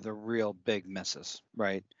quantum were the real big misses,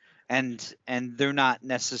 right? And they're not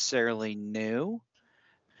necessarily new,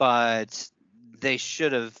 but they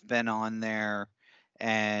should have been on there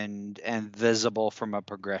and visible from a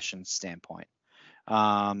progression standpoint.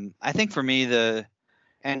 I think for me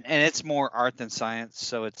and it's more art than science,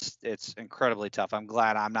 so it's incredibly tough. I'm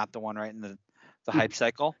glad I'm not the one writing the hype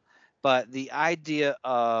cycle, but the idea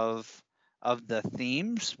of the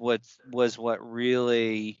themes was what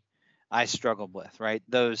really I struggled with, right?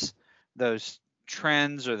 Those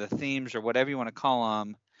trends or the themes or whatever you want to call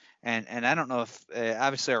them, and I don't know if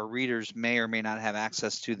obviously our readers may or may not have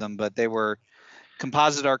access to them, but they were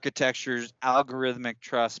composite architectures, algorithmic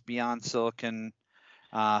trust, beyond silicon,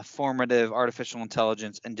 formative artificial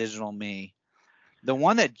intelligence, and digital me. The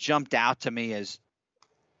one that jumped out to me is,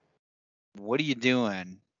 what are you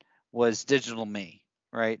doing, was digital me,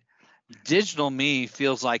 right? Digital me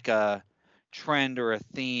feels like a trend or a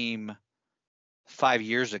theme 5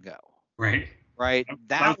 years ago. Right.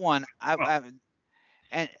 That one,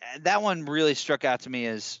 and that one really struck out to me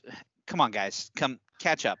as, come on, guys, come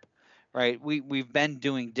catch up, right? We've been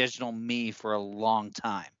doing digital me for a long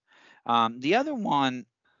time. The other one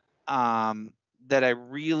that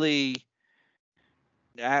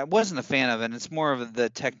I wasn't a fan of, and it's more of the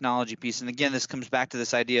technology piece. And again, this comes back to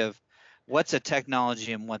this idea of what's a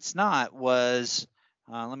technology and what's not, was,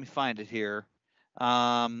 let me find it here.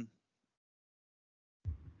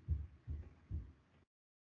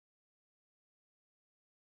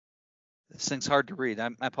 This thing's hard to read. I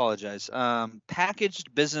apologize.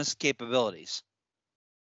 Packaged business capabilities.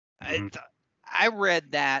 Mm-hmm. I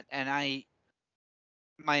read that, and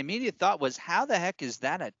my immediate thought was, how the heck is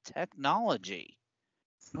that a technology?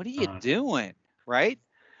 What are you doing, right?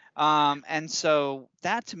 And so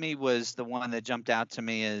that to me was the one that jumped out to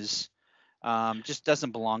me as just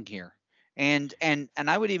doesn't belong here. And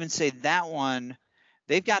I would even say that one,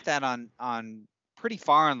 they've got that on pretty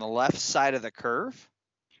far on the left side of the curve.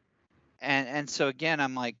 And so again,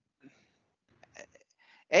 I'm like,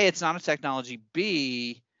 A, it's not a technology.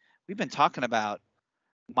 B, we've been talking about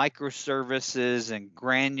microservices and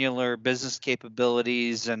granular business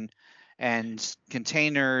capabilities and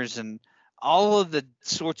containers and all of the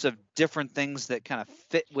sorts of different things that kind of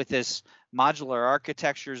fit with this modular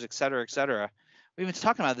architectures, et cetera, et cetera. We've been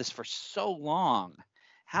talking about this for so long.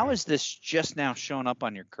 How is this just now showing up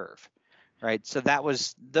on your curve, right? So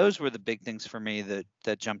those were the big things for me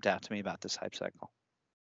that jumped out to me about this hype cycle.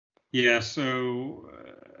 Yeah. So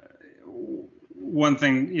one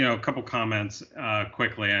thing, a couple comments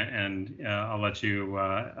quickly, and I'll let you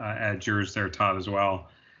add yours there, Todd, as well.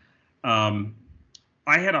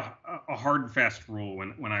 I had a hard and fast rule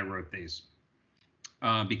when I wrote these.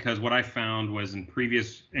 Because what I found was in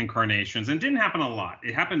previous incarnations, and it didn't happen a lot,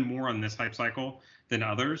 it happened more on this hype cycle than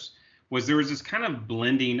others, was there was this kind of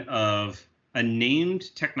blending of a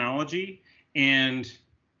named technology and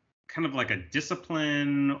kind of like a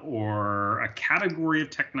discipline or a category of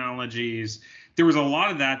technologies. There was a lot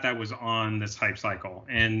of that was on this hype cycle.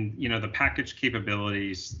 And, you know, the package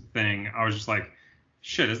capabilities thing, I was just like,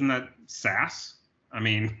 shit, isn't that SaaS? I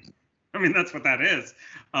mean, that's what that is.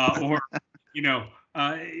 Or, you know,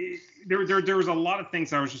 there was a lot of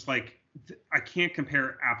things I was just like, I can't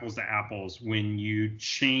compare apples to apples when you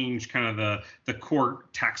change kind of the core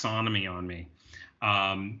taxonomy on me.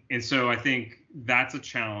 And so I think that's a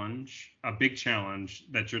challenge, a big challenge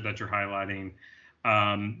that you're highlighting.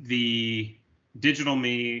 The digital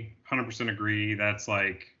me, 100% agree. That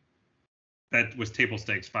was table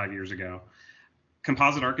stakes 5 years ago.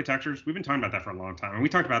 Composite architectures, we've been talking about that for a long time. And we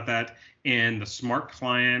talked about that in the smart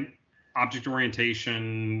client object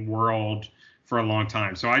orientation world for a long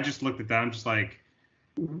time. So I just looked at that. I'm just like,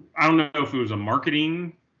 I don't know if it was a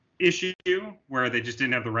marketing issue where they just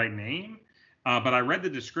didn't have the right name. But I read the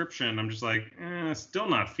description. I'm just like, still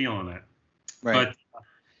not feeling it. Right. But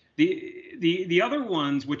the other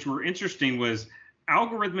ones, which were interesting, was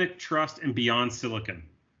algorithmic trust and beyond silicon.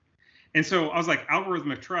 And so I was like,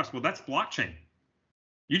 algorithmic trust, well, that's blockchain.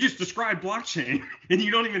 You just described blockchain and you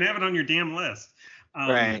don't even have it on your damn list.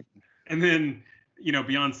 Right. And then, you know,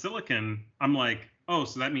 beyond silicon, I'm like, oh,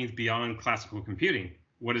 so that means beyond classical computing.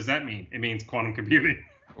 What does that mean? It means quantum computing.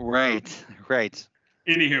 Right.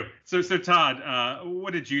 Anywho, so Todd,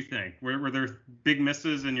 what did you think? Were there big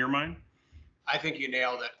misses in your mind? I think you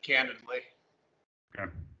nailed it, candidly. Okay.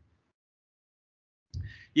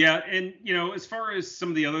 Yeah, and you know, as far as some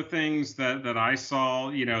of the other things that I saw,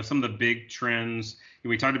 you know, some of the big trends,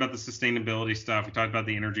 we talked about the sustainability stuff, we talked about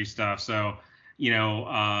the energy stuff. So, you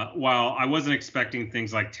know, while I wasn't expecting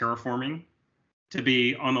things like terraforming to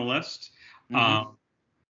be on the list,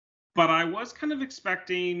 but I was kind of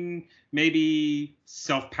expecting maybe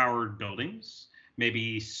self-powered buildings,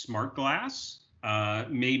 maybe smart glass,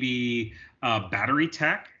 maybe battery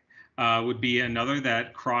tech would be another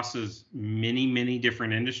that crosses many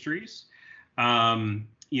different industries.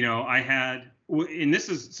 You know, and this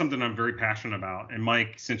is something I'm very passionate about. And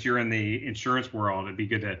Mike, since you're in the insurance world, it'd be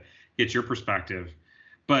good to get your perspective.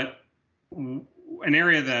 But an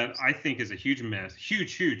area that I think is a huge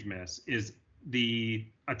miss is the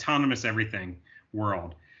autonomous everything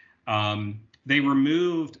world. They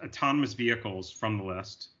removed autonomous vehicles from the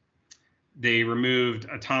list. They removed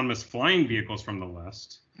autonomous flying vehicles from the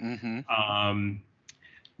list.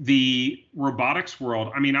 The robotics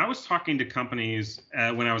world, I mean, I was talking to companies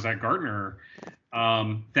when I was at Gartner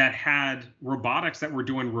that had robotics that were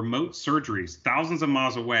doing remote surgeries thousands of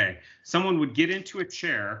miles away. Someone would get into a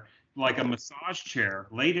chair, like a massage chair,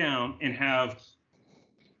 lay down and have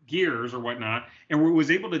gears or whatnot, and was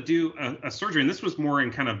able to do a surgery. And this was more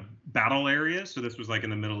in kind of battle areas. So this was like in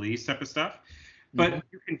the Middle East type of stuff. But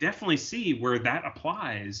you can definitely see where that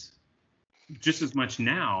applies just as much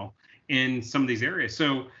now in some of these areas.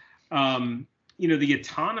 So, you know, the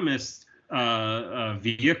autonomous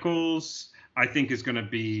vehicles, I think is going to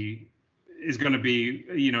be,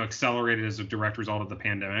 you know, accelerated as a direct result of the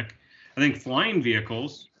pandemic. I think flying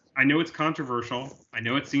vehicles, I know it's controversial. I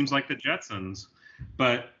know it seems like the Jetsons,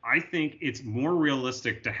 but I think it's more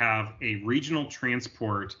realistic to have a regional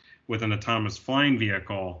transport with an autonomous flying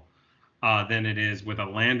vehicle than it is with a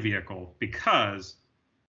land vehicle, because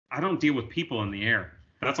I don't deal with people in the air.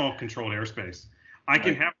 That's all controlled airspace. I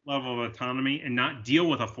can have a level of autonomy and not deal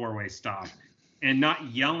with a four-way stop and not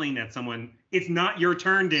yelling at someone, it's not your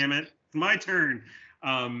turn, damn it, it's my turn.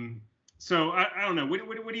 So I don't know.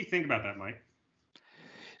 What do you think about that, Mike?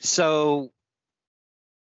 So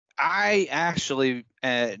I actually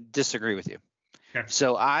disagree with you. Okay.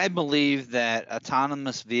 So I believe that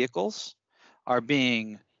autonomous vehicles are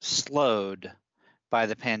being slowed by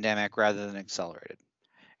the pandemic rather than accelerated.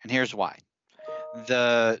 And here's why.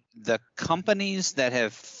 The companies that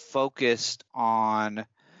have focused on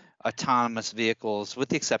autonomous vehicles, with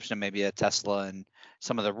the exception of maybe a Tesla and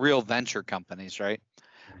some of the real venture companies, right,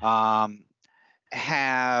 have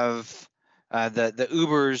the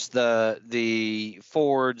Ubers, the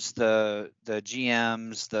Fords, the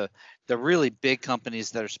GMs, the really big companies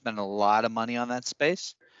that are spending a lot of money on that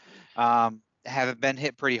space, have been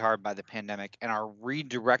hit pretty hard by the pandemic and are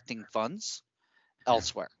redirecting funds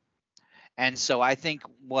elsewhere. And so I think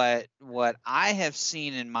what I have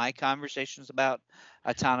seen in my conversations about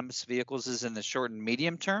autonomous vehicles is in the short and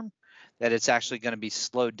medium term that it's actually going to be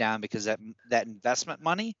slowed down because that investment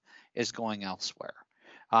money is going elsewhere.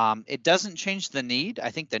 It doesn't change the need.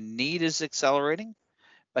 I think the need is accelerating,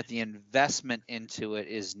 but the investment into it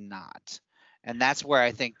is not. And that's where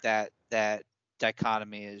I think that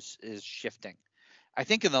dichotomy is shifting. I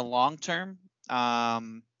think in the long term,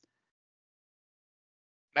 I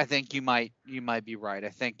think you might be right. I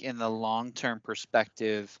think in the long term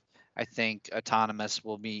perspective, I think autonomous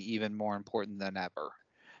will be even more important than ever,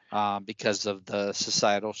 because of the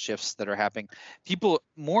societal shifts that are happening. People,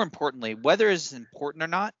 more importantly, whether it's important or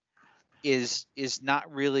not, is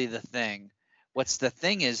not really the thing. What's the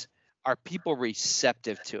thing is, are people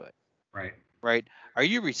receptive to it? Right. Right? Are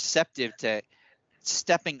you receptive to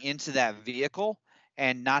stepping into that vehicle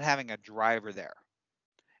and not having a driver there,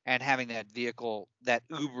 and having that vehicle, that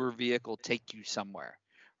Uber vehicle, take you somewhere,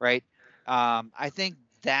 right? I think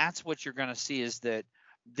that's what you're going to see, is that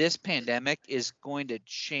this pandemic is going to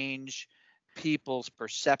change people's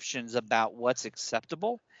perceptions about what's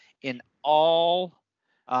acceptable in all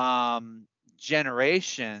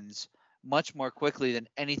generations much more quickly than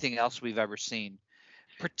anything else we've ever seen,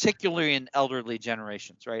 particularly in elderly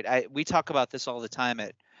generations, right? We talk about this all the time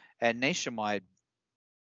at Nationwide.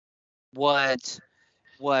 What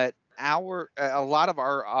a lot of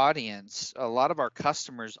our audience, a lot of our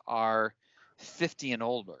customers are 50 and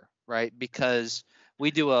older, right? Because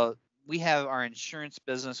we have our insurance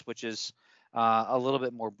business, which is a little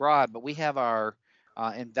bit more broad, but we have our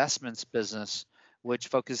investments business, which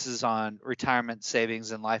focuses on retirement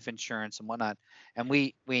savings and life insurance and whatnot. And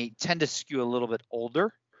we tend to skew a little bit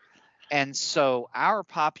older. And so our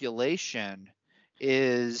population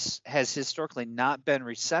has historically not been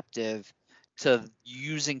receptive to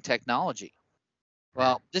using technology.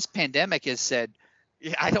 Well, this pandemic has said,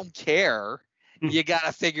 I don't care. You got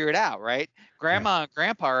to figure it out, right? Grandma and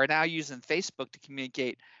grandpa are now using Facebook to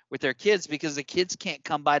communicate with their kids because the kids can't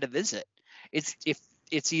come by to visit.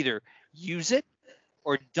 It's either use it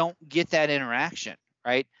or don't get that interaction,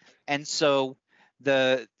 right? And so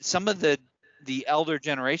some of the elder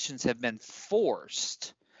generations have been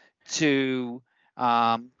forced to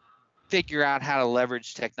figure out how to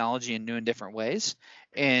leverage technology in new and different ways.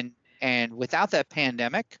 And without that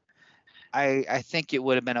pandemic, I think it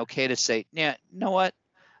would have been okay to say, yeah, you know what?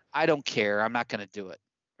 I don't care. I'm not going to do it.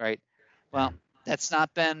 Right. Well, that's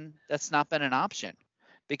not been an option,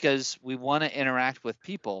 because we want to interact with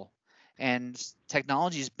people, and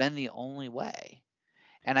technology's been the only way.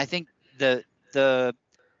 And I think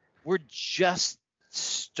we're just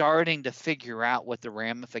starting to figure out what the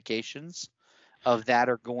ramifications of that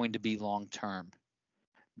are going to be long term.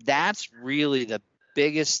 That's really the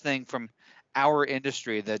biggest thing from our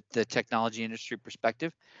industry, the technology industry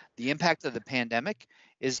perspective. The impact of the pandemic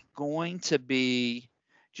is going to be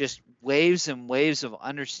just waves and waves of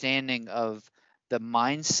understanding of the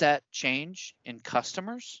mindset change in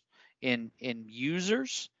customers, in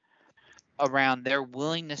users, around their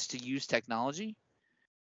willingness to use technology.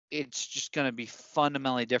 It's just going to be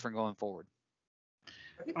fundamentally different going forward.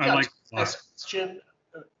 I think I like this question,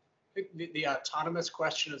 the autonomous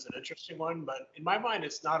question is an interesting one, but in my mind,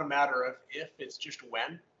 it's not a matter of if, it's just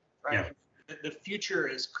when, right? Yeah. The future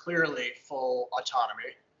is clearly full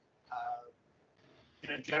autonomy.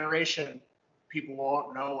 In a generation, people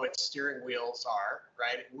won't know what steering wheels are,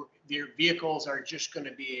 right? Their vehicles are just going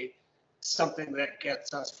to be something that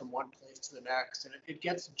gets us from one place to the next. And it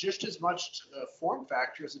gets just as much to the form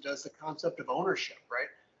factor as it does the concept of ownership, right?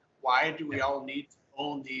 Why do we all need to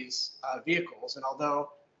own these vehicles? And although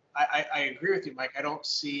I agree with you, Mike, I don't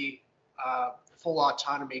see full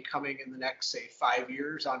autonomy coming in the next, say, 5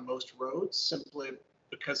 years on most roads, simply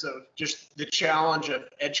because of just the challenge of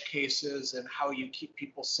edge cases and how you keep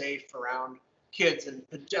people safe around kids and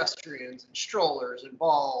pedestrians and strollers and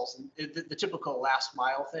balls and the typical last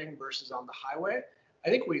mile thing versus on the highway. I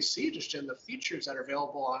think we see just in the features that are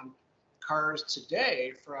available on cars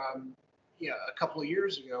today from a couple of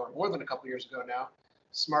years ago, or more than a couple of years ago now,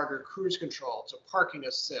 smarter cruise control to parking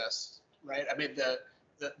assist, right? I mean,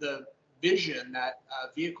 the vision that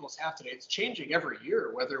vehicles have today, it's changing every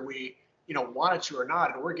year, whether we want it to or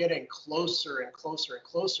not, and we're getting closer and closer and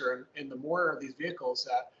closer. And the more of these vehicles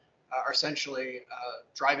that are essentially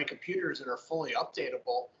driving computers and are fully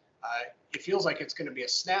updatable, it feels like it's going to be a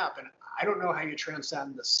snap. And I don't know how you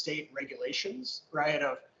transcend the state regulations, right?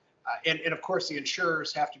 And of course, the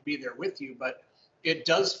insurers have to be there with you, but it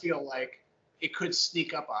does feel like it could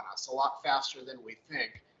sneak up on us a lot faster than we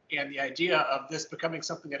think. And the idea of this becoming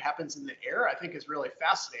something that happens in the air, I think, is really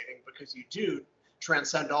fascinating, because you do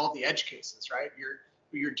transcend all the edge cases, right?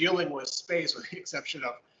 You're dealing with space, with the exception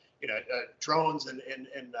of drones and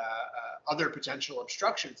other potential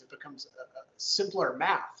obstructions. It becomes a simpler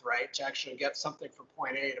math, right, to actually get something from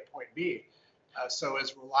point A to point B. So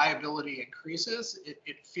as reliability increases,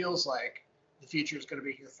 it feels like the future is going to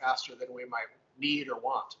be here faster than we might need or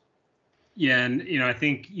want. Yeah, and I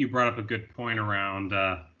think you brought up a good point around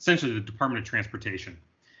essentially the Department of Transportation.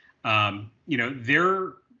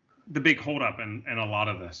 They're the big holdup in a lot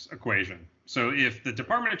of this equation. So if the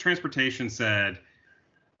Department of Transportation said,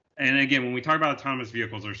 and again, when we talk about autonomous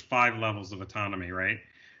vehicles, there's 5 levels of autonomy, right?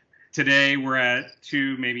 Today we're at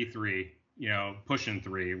 2, maybe 3, pushing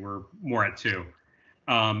 3. We're more at 2.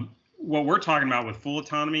 What we're talking about with full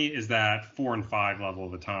autonomy is that 4 and 5 level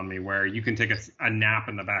of autonomy, where you can take a nap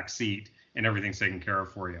in the back seat and everything's taken care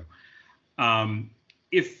of for you.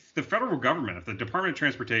 If the federal government, if the Department of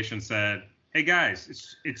Transportation said, hey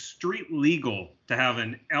guys, it's street legal to have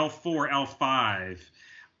an L4, L5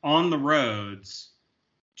 on the roads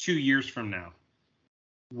 2 years from now,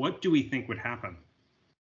 what do we think would happen?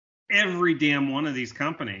 Every damn one of these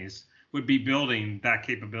companies would be building that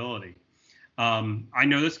capability. I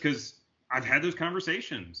know this because I've had those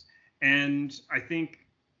conversations. And I think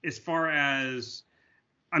as far as,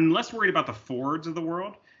 I'm less worried about the Fords of the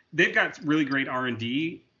world. They've got really great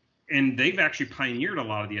R&D, and they've actually pioneered a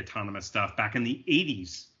lot of the autonomous stuff back in the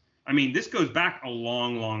 80s. I mean, this goes back a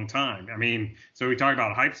long, long time. I mean, so we talk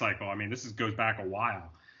about hype cycle. I mean, this goes back a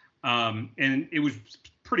while. And it was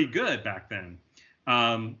pretty good back then.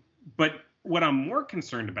 But what I'm more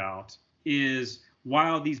concerned about is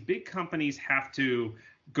while these big companies have to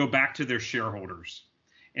go back to their shareholders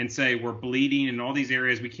and say, we're bleeding in all these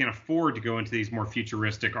areas, we can't afford to go into these more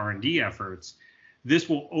futuristic R&D efforts, this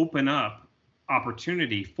will open up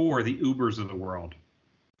opportunity for the Ubers of the world,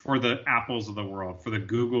 for the Apples of the world, for the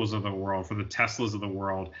Googles of the world, for the Teslas of the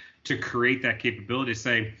world, to create that capability to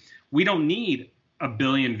say, we don't need 1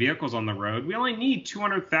 billion vehicles on the road. We only need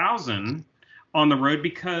 200,000 on the road,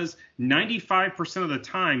 because 95% of the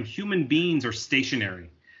time, human beings are stationary.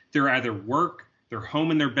 They're either work, they're home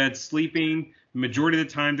in their bed sleeping. Majority of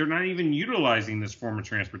the time, they're not even utilizing this form of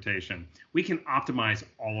transportation. We can optimize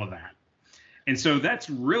all of that. And so that's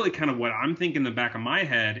really kind of what I'm thinking in the back of my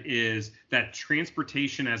head, is that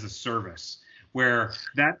transportation as a service, where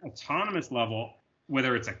that autonomous level,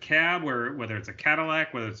 whether it's a cab, whether it's a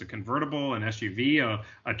Cadillac, whether it's a convertible, an SUV,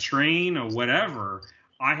 a train, or whatever,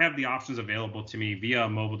 I have the options available to me via a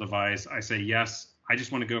mobile device. I say, yes, I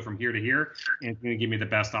just want to go from here to here, and it's going to give me the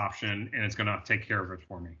best option, and it's going to take care of it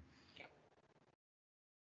for me.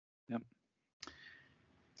 Yep.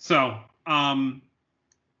 So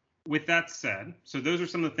with that said, so those are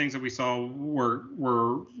some of the things that we saw were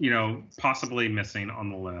possibly missing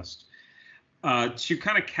on the list. To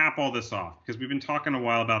kind of cap all this off, because we've been talking a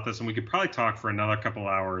while about this, and we could probably talk for another couple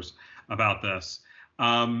hours about this.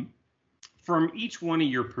 From each one of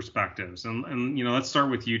your perspectives, and let's start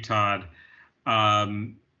with you, Todd. How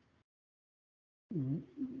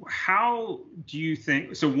do you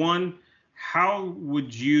think? So one, how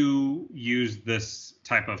would you use this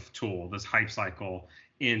type of tool, this hype cycle,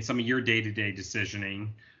 in some of your day-to-day decisioning,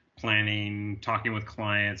 planning, talking with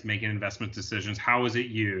clients, making investment decisions? How is it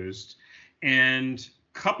used? And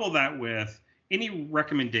couple that with any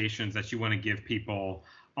recommendations that you want to give people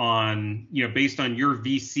on, based on your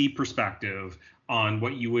VC perspective, on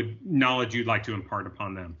what knowledge you'd like to impart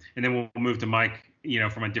upon them. And then we'll move to Mike,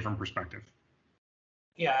 from a different perspective.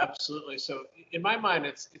 Yeah, absolutely. So in my mind,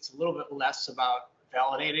 it's a little bit less about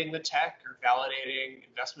validating the tech or validating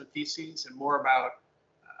investment theses, and more about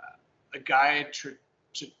a guide to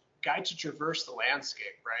traverse the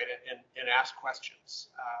landscape, right, and ask questions.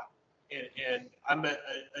 And I'm a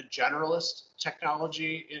generalist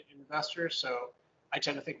technology investor, so I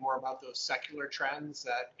tend to think more about those secular trends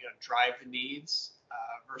that drive the needs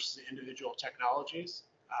versus the individual technologies.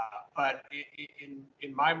 But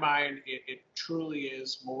in my mind, it truly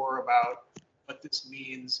is more about what this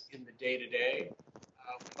means in the day-to-day,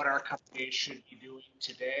 what our companies should be doing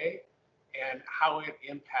today, and how it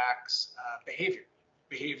impacts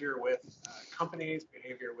behavior with companies,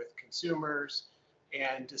 behavior with consumers.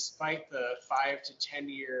 And despite the 5 to 10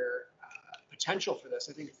 year potential for this,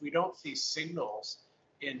 I think if we don't see signals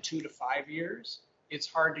in 2 to 5 years, it's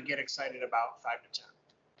hard to get excited about 5 to 10.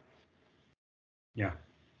 Yeah.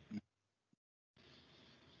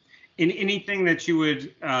 In anything that you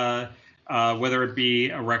would, whether it be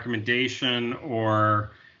a recommendation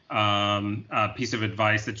or a piece of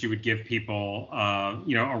advice that you would give people,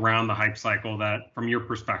 around the hype cycle, that from your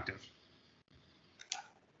perspective?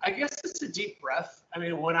 I guess it's a deep breath. I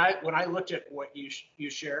mean, when I looked at what you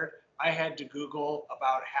shared, I had to Google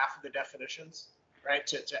about half of the definitions, right,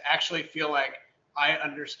 to actually feel like I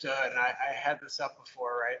understood. And I had this up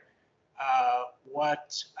before, right?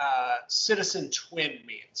 What citizen twin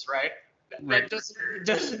means, right? Right.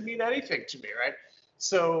 doesn't mean anything to me, right?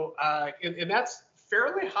 So, and that's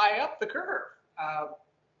fairly high up the curve.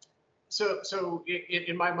 So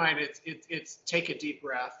in my mind, it's take a deep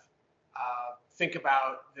breath, think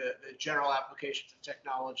about the general applications of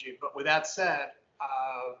technology. But with that said,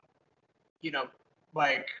 you know,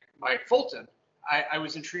 like Fulton, I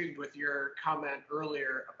was intrigued with your comment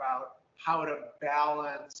earlier about how to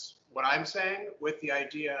balance what I'm saying with the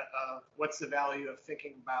idea of what's the value of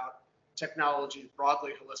thinking about technology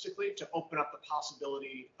broadly, holistically, to open up the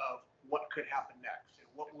possibility of what could happen next. And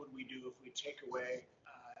what would we do if we take away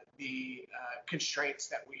the constraints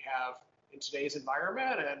that we have in today's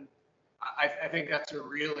environment? And I think that's a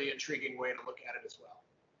really intriguing way to look at it as well.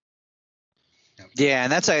 Yeah,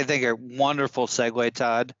 and that's, I think, a wonderful segue,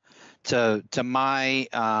 Todd, to my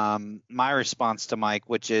my response to Mike,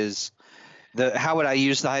 which is how would I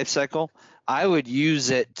use the hype cycle? I would use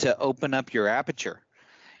it to open up your aperture.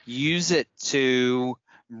 Use it to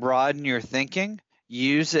broaden your thinking.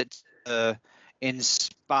 Use it to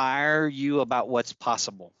inspire you about what's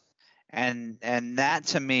possible. And that,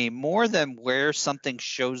 to me, more than where something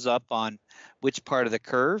shows up on which part of the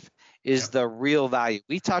curve, is the real value.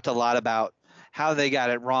 We talked a lot about how they got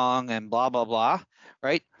it wrong and blah, blah, blah,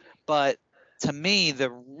 right? But to me, the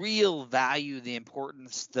real value, the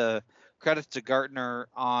importance, the credit to Gartner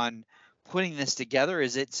on putting this together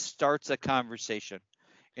is it starts a conversation.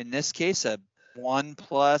 In this case, a 1+,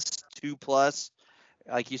 2+,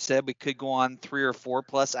 like you said, we could go on 3 or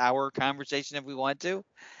 4+ hour conversation if we want to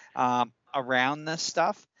around this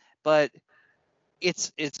stuff. But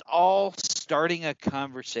it's all starting a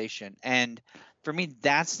conversation. And for me,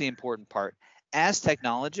 that's the important part. As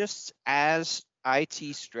technologists, as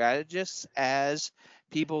IT strategists, as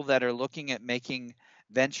people that are looking at making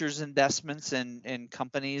ventures investments in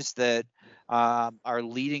companies that are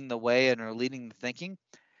leading the way and are leading the thinking,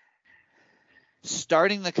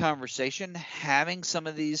 starting the conversation, having some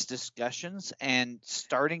of these discussions, and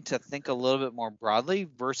starting to think a little bit more broadly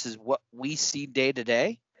versus what we see day to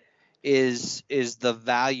day is the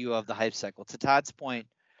value of the hype cycle. To Todd's point,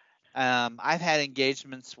 I've had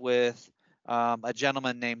engagements with a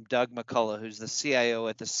gentleman named Doug McCullough, who's the CIO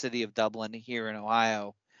at the city of Dublin here in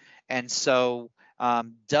Ohio. And so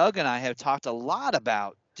Doug and I have talked a lot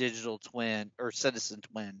about digital twin or citizen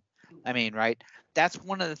twin. I mean, right? That's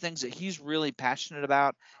one of the things that he's really passionate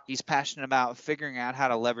about. He's passionate about figuring out how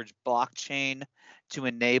to leverage blockchain to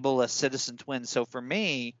enable a citizen twin. So for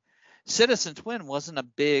me, citizen twin wasn't a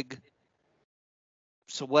big,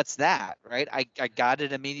 so what's that, right? I got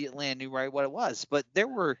it immediately and knew right what it was. But there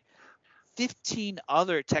were 15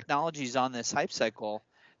 other technologies on this hype cycle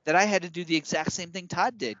that I had to do the exact same thing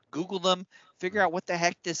Todd did. Google them, figure out what the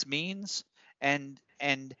heck this means, and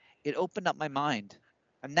it opened up my mind.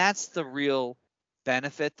 And that's the real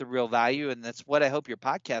benefit, the real value, and that's what I hope your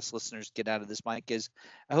podcast listeners get out of this, Mike, is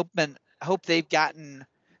I hope they've gotten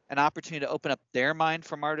an opportunity to open up their mind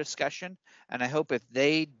from our discussion, and I hope if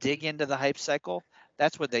they dig into the hype cycle,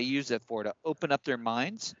 that's what they use it for, to open up their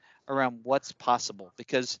minds around what's possible,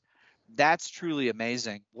 because that's truly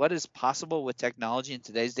amazing. What is possible with technology in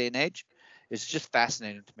today's day and age is just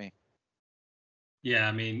fascinating to me. Yeah,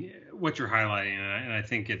 I mean, what you're highlighting, and I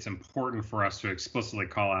think it's important for us to explicitly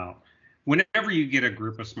call out, whenever you get a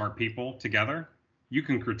group of smart people together, you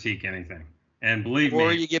can critique anything. And believe me,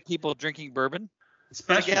 or you get people drinking bourbon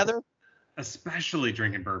together, especially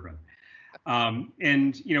drinking bourbon.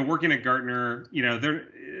 And working at Gartner,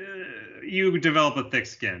 you develop a thick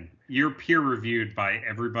skin. You're peer reviewed by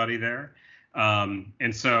everybody there,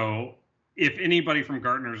 and so if anybody from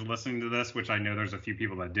Gartner is listening to this, which I know there's a few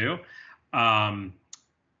people that do,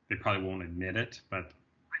 they probably won't admit it, but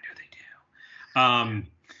I know they do.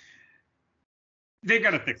 They've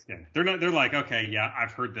got a thick skin. They're like, okay, yeah,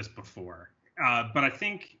 I've heard this before. But I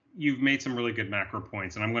think you've made some really good macro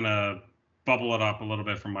points, and I'm going to bubble it up a little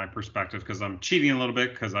bit from my perspective because I'm cheating a little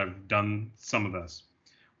bit because I've done some of this.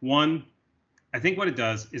 One, I think what it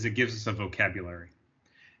does is it gives us a vocabulary.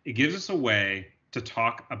 It gives us a way to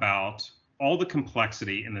talk about all the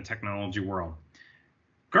complexity in the technology world.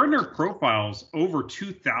 Gartner profiles over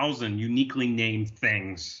 2,000 uniquely named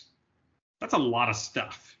things. That's a lot of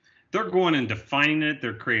stuff. They're going and defining it.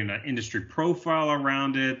 They're creating an industry profile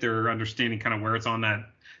around it. They're understanding kind of where it's on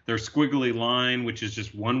their squiggly line, which is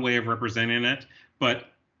just one way of representing it, but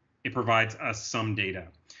it provides us some data.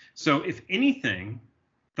 So if anything,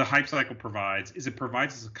 the hype cycle provides us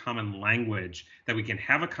a common language that we can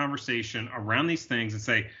have a conversation around these things and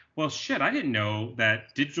say, well, shit, I didn't know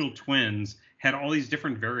that digital twins had all these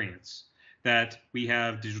different variants, that we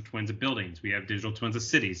have digital twins of buildings, we have digital twins of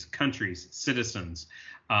cities, countries, citizens,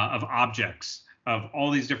 of objects, of all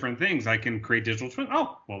these different things. I can create digital twins.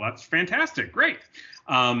 Oh, well, that's fantastic. Great.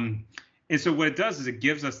 And so what it does is it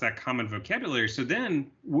gives us that common vocabulary. So then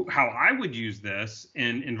how I would use this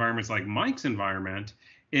in environments like Mike's environment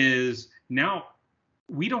is now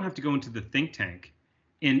we don't have to go into the think tank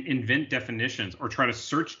and invent definitions or try to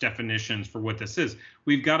search definitions for what this is.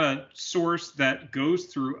 We've got a source that goes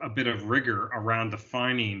through a bit of rigor around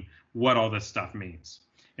defining what all this stuff means.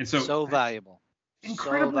 And so valuable.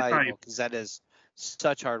 Incredibly valuable, because that is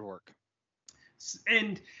such hard work.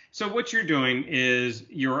 And so what you're doing is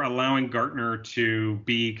you're allowing Gartner to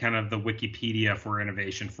be kind of the Wikipedia for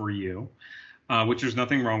innovation for you, which there's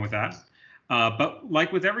nothing wrong with that. But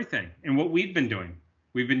like with everything, and what we've been doing,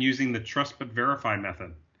 we've been using the trust but verify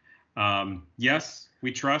method. Yes,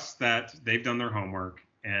 we trust that they've done their homework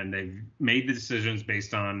and they've made the decisions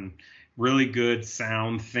based on really good,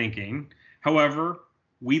 sound thinking. However,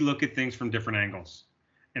 we look at things from different angles.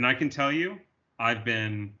 And I can tell you, I've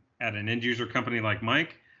been at an end user company like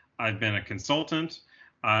Mike. I've been a consultant.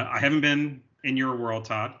 I haven't been in your world,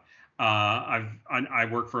 Todd. I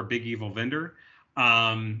work for a big evil vendor.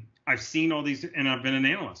 I've seen all these, and I've been an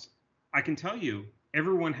analyst. I can tell you,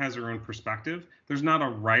 everyone has their own perspective. There's not a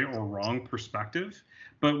right or wrong perspective,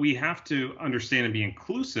 but we have to understand and be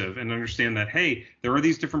inclusive and understand that, hey, there are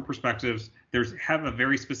these different perspectives. Have a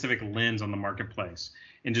very specific lens on the marketplace,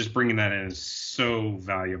 and just bringing that in is so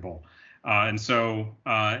valuable. And so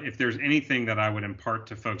if there's anything that I would impart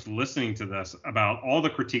to folks listening to this about all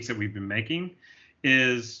the critiques that we've been making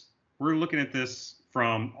is we're looking at this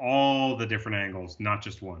from all the different angles, not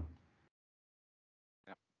just one.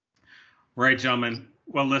 Yeah. Right, gentlemen.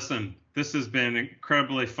 Well, listen, this has been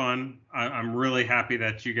incredibly fun. I'm really happy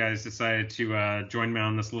that you guys decided to join me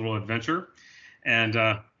on this little adventure, and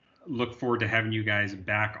look forward to having you guys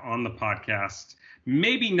back on the podcast.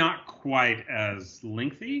 Maybe not quite as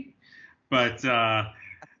lengthy, but have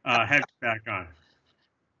you back on.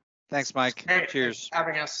 Thanks, Mike. Hey, Cheers. thanks for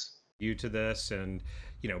having us. You to this and,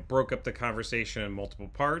 broke up the conversation in multiple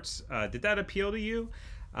parts. Did that appeal to you?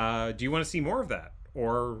 Do you want to see more of that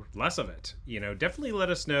or less of it? Definitely let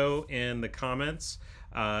us know in the comments,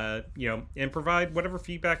 and provide whatever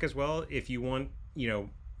feedback as well. If you want,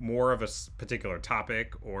 more of a particular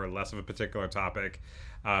topic or less of a particular topic,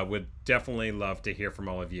 would definitely love to hear from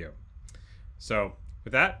all of you. So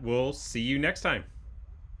with that, we'll see you next time.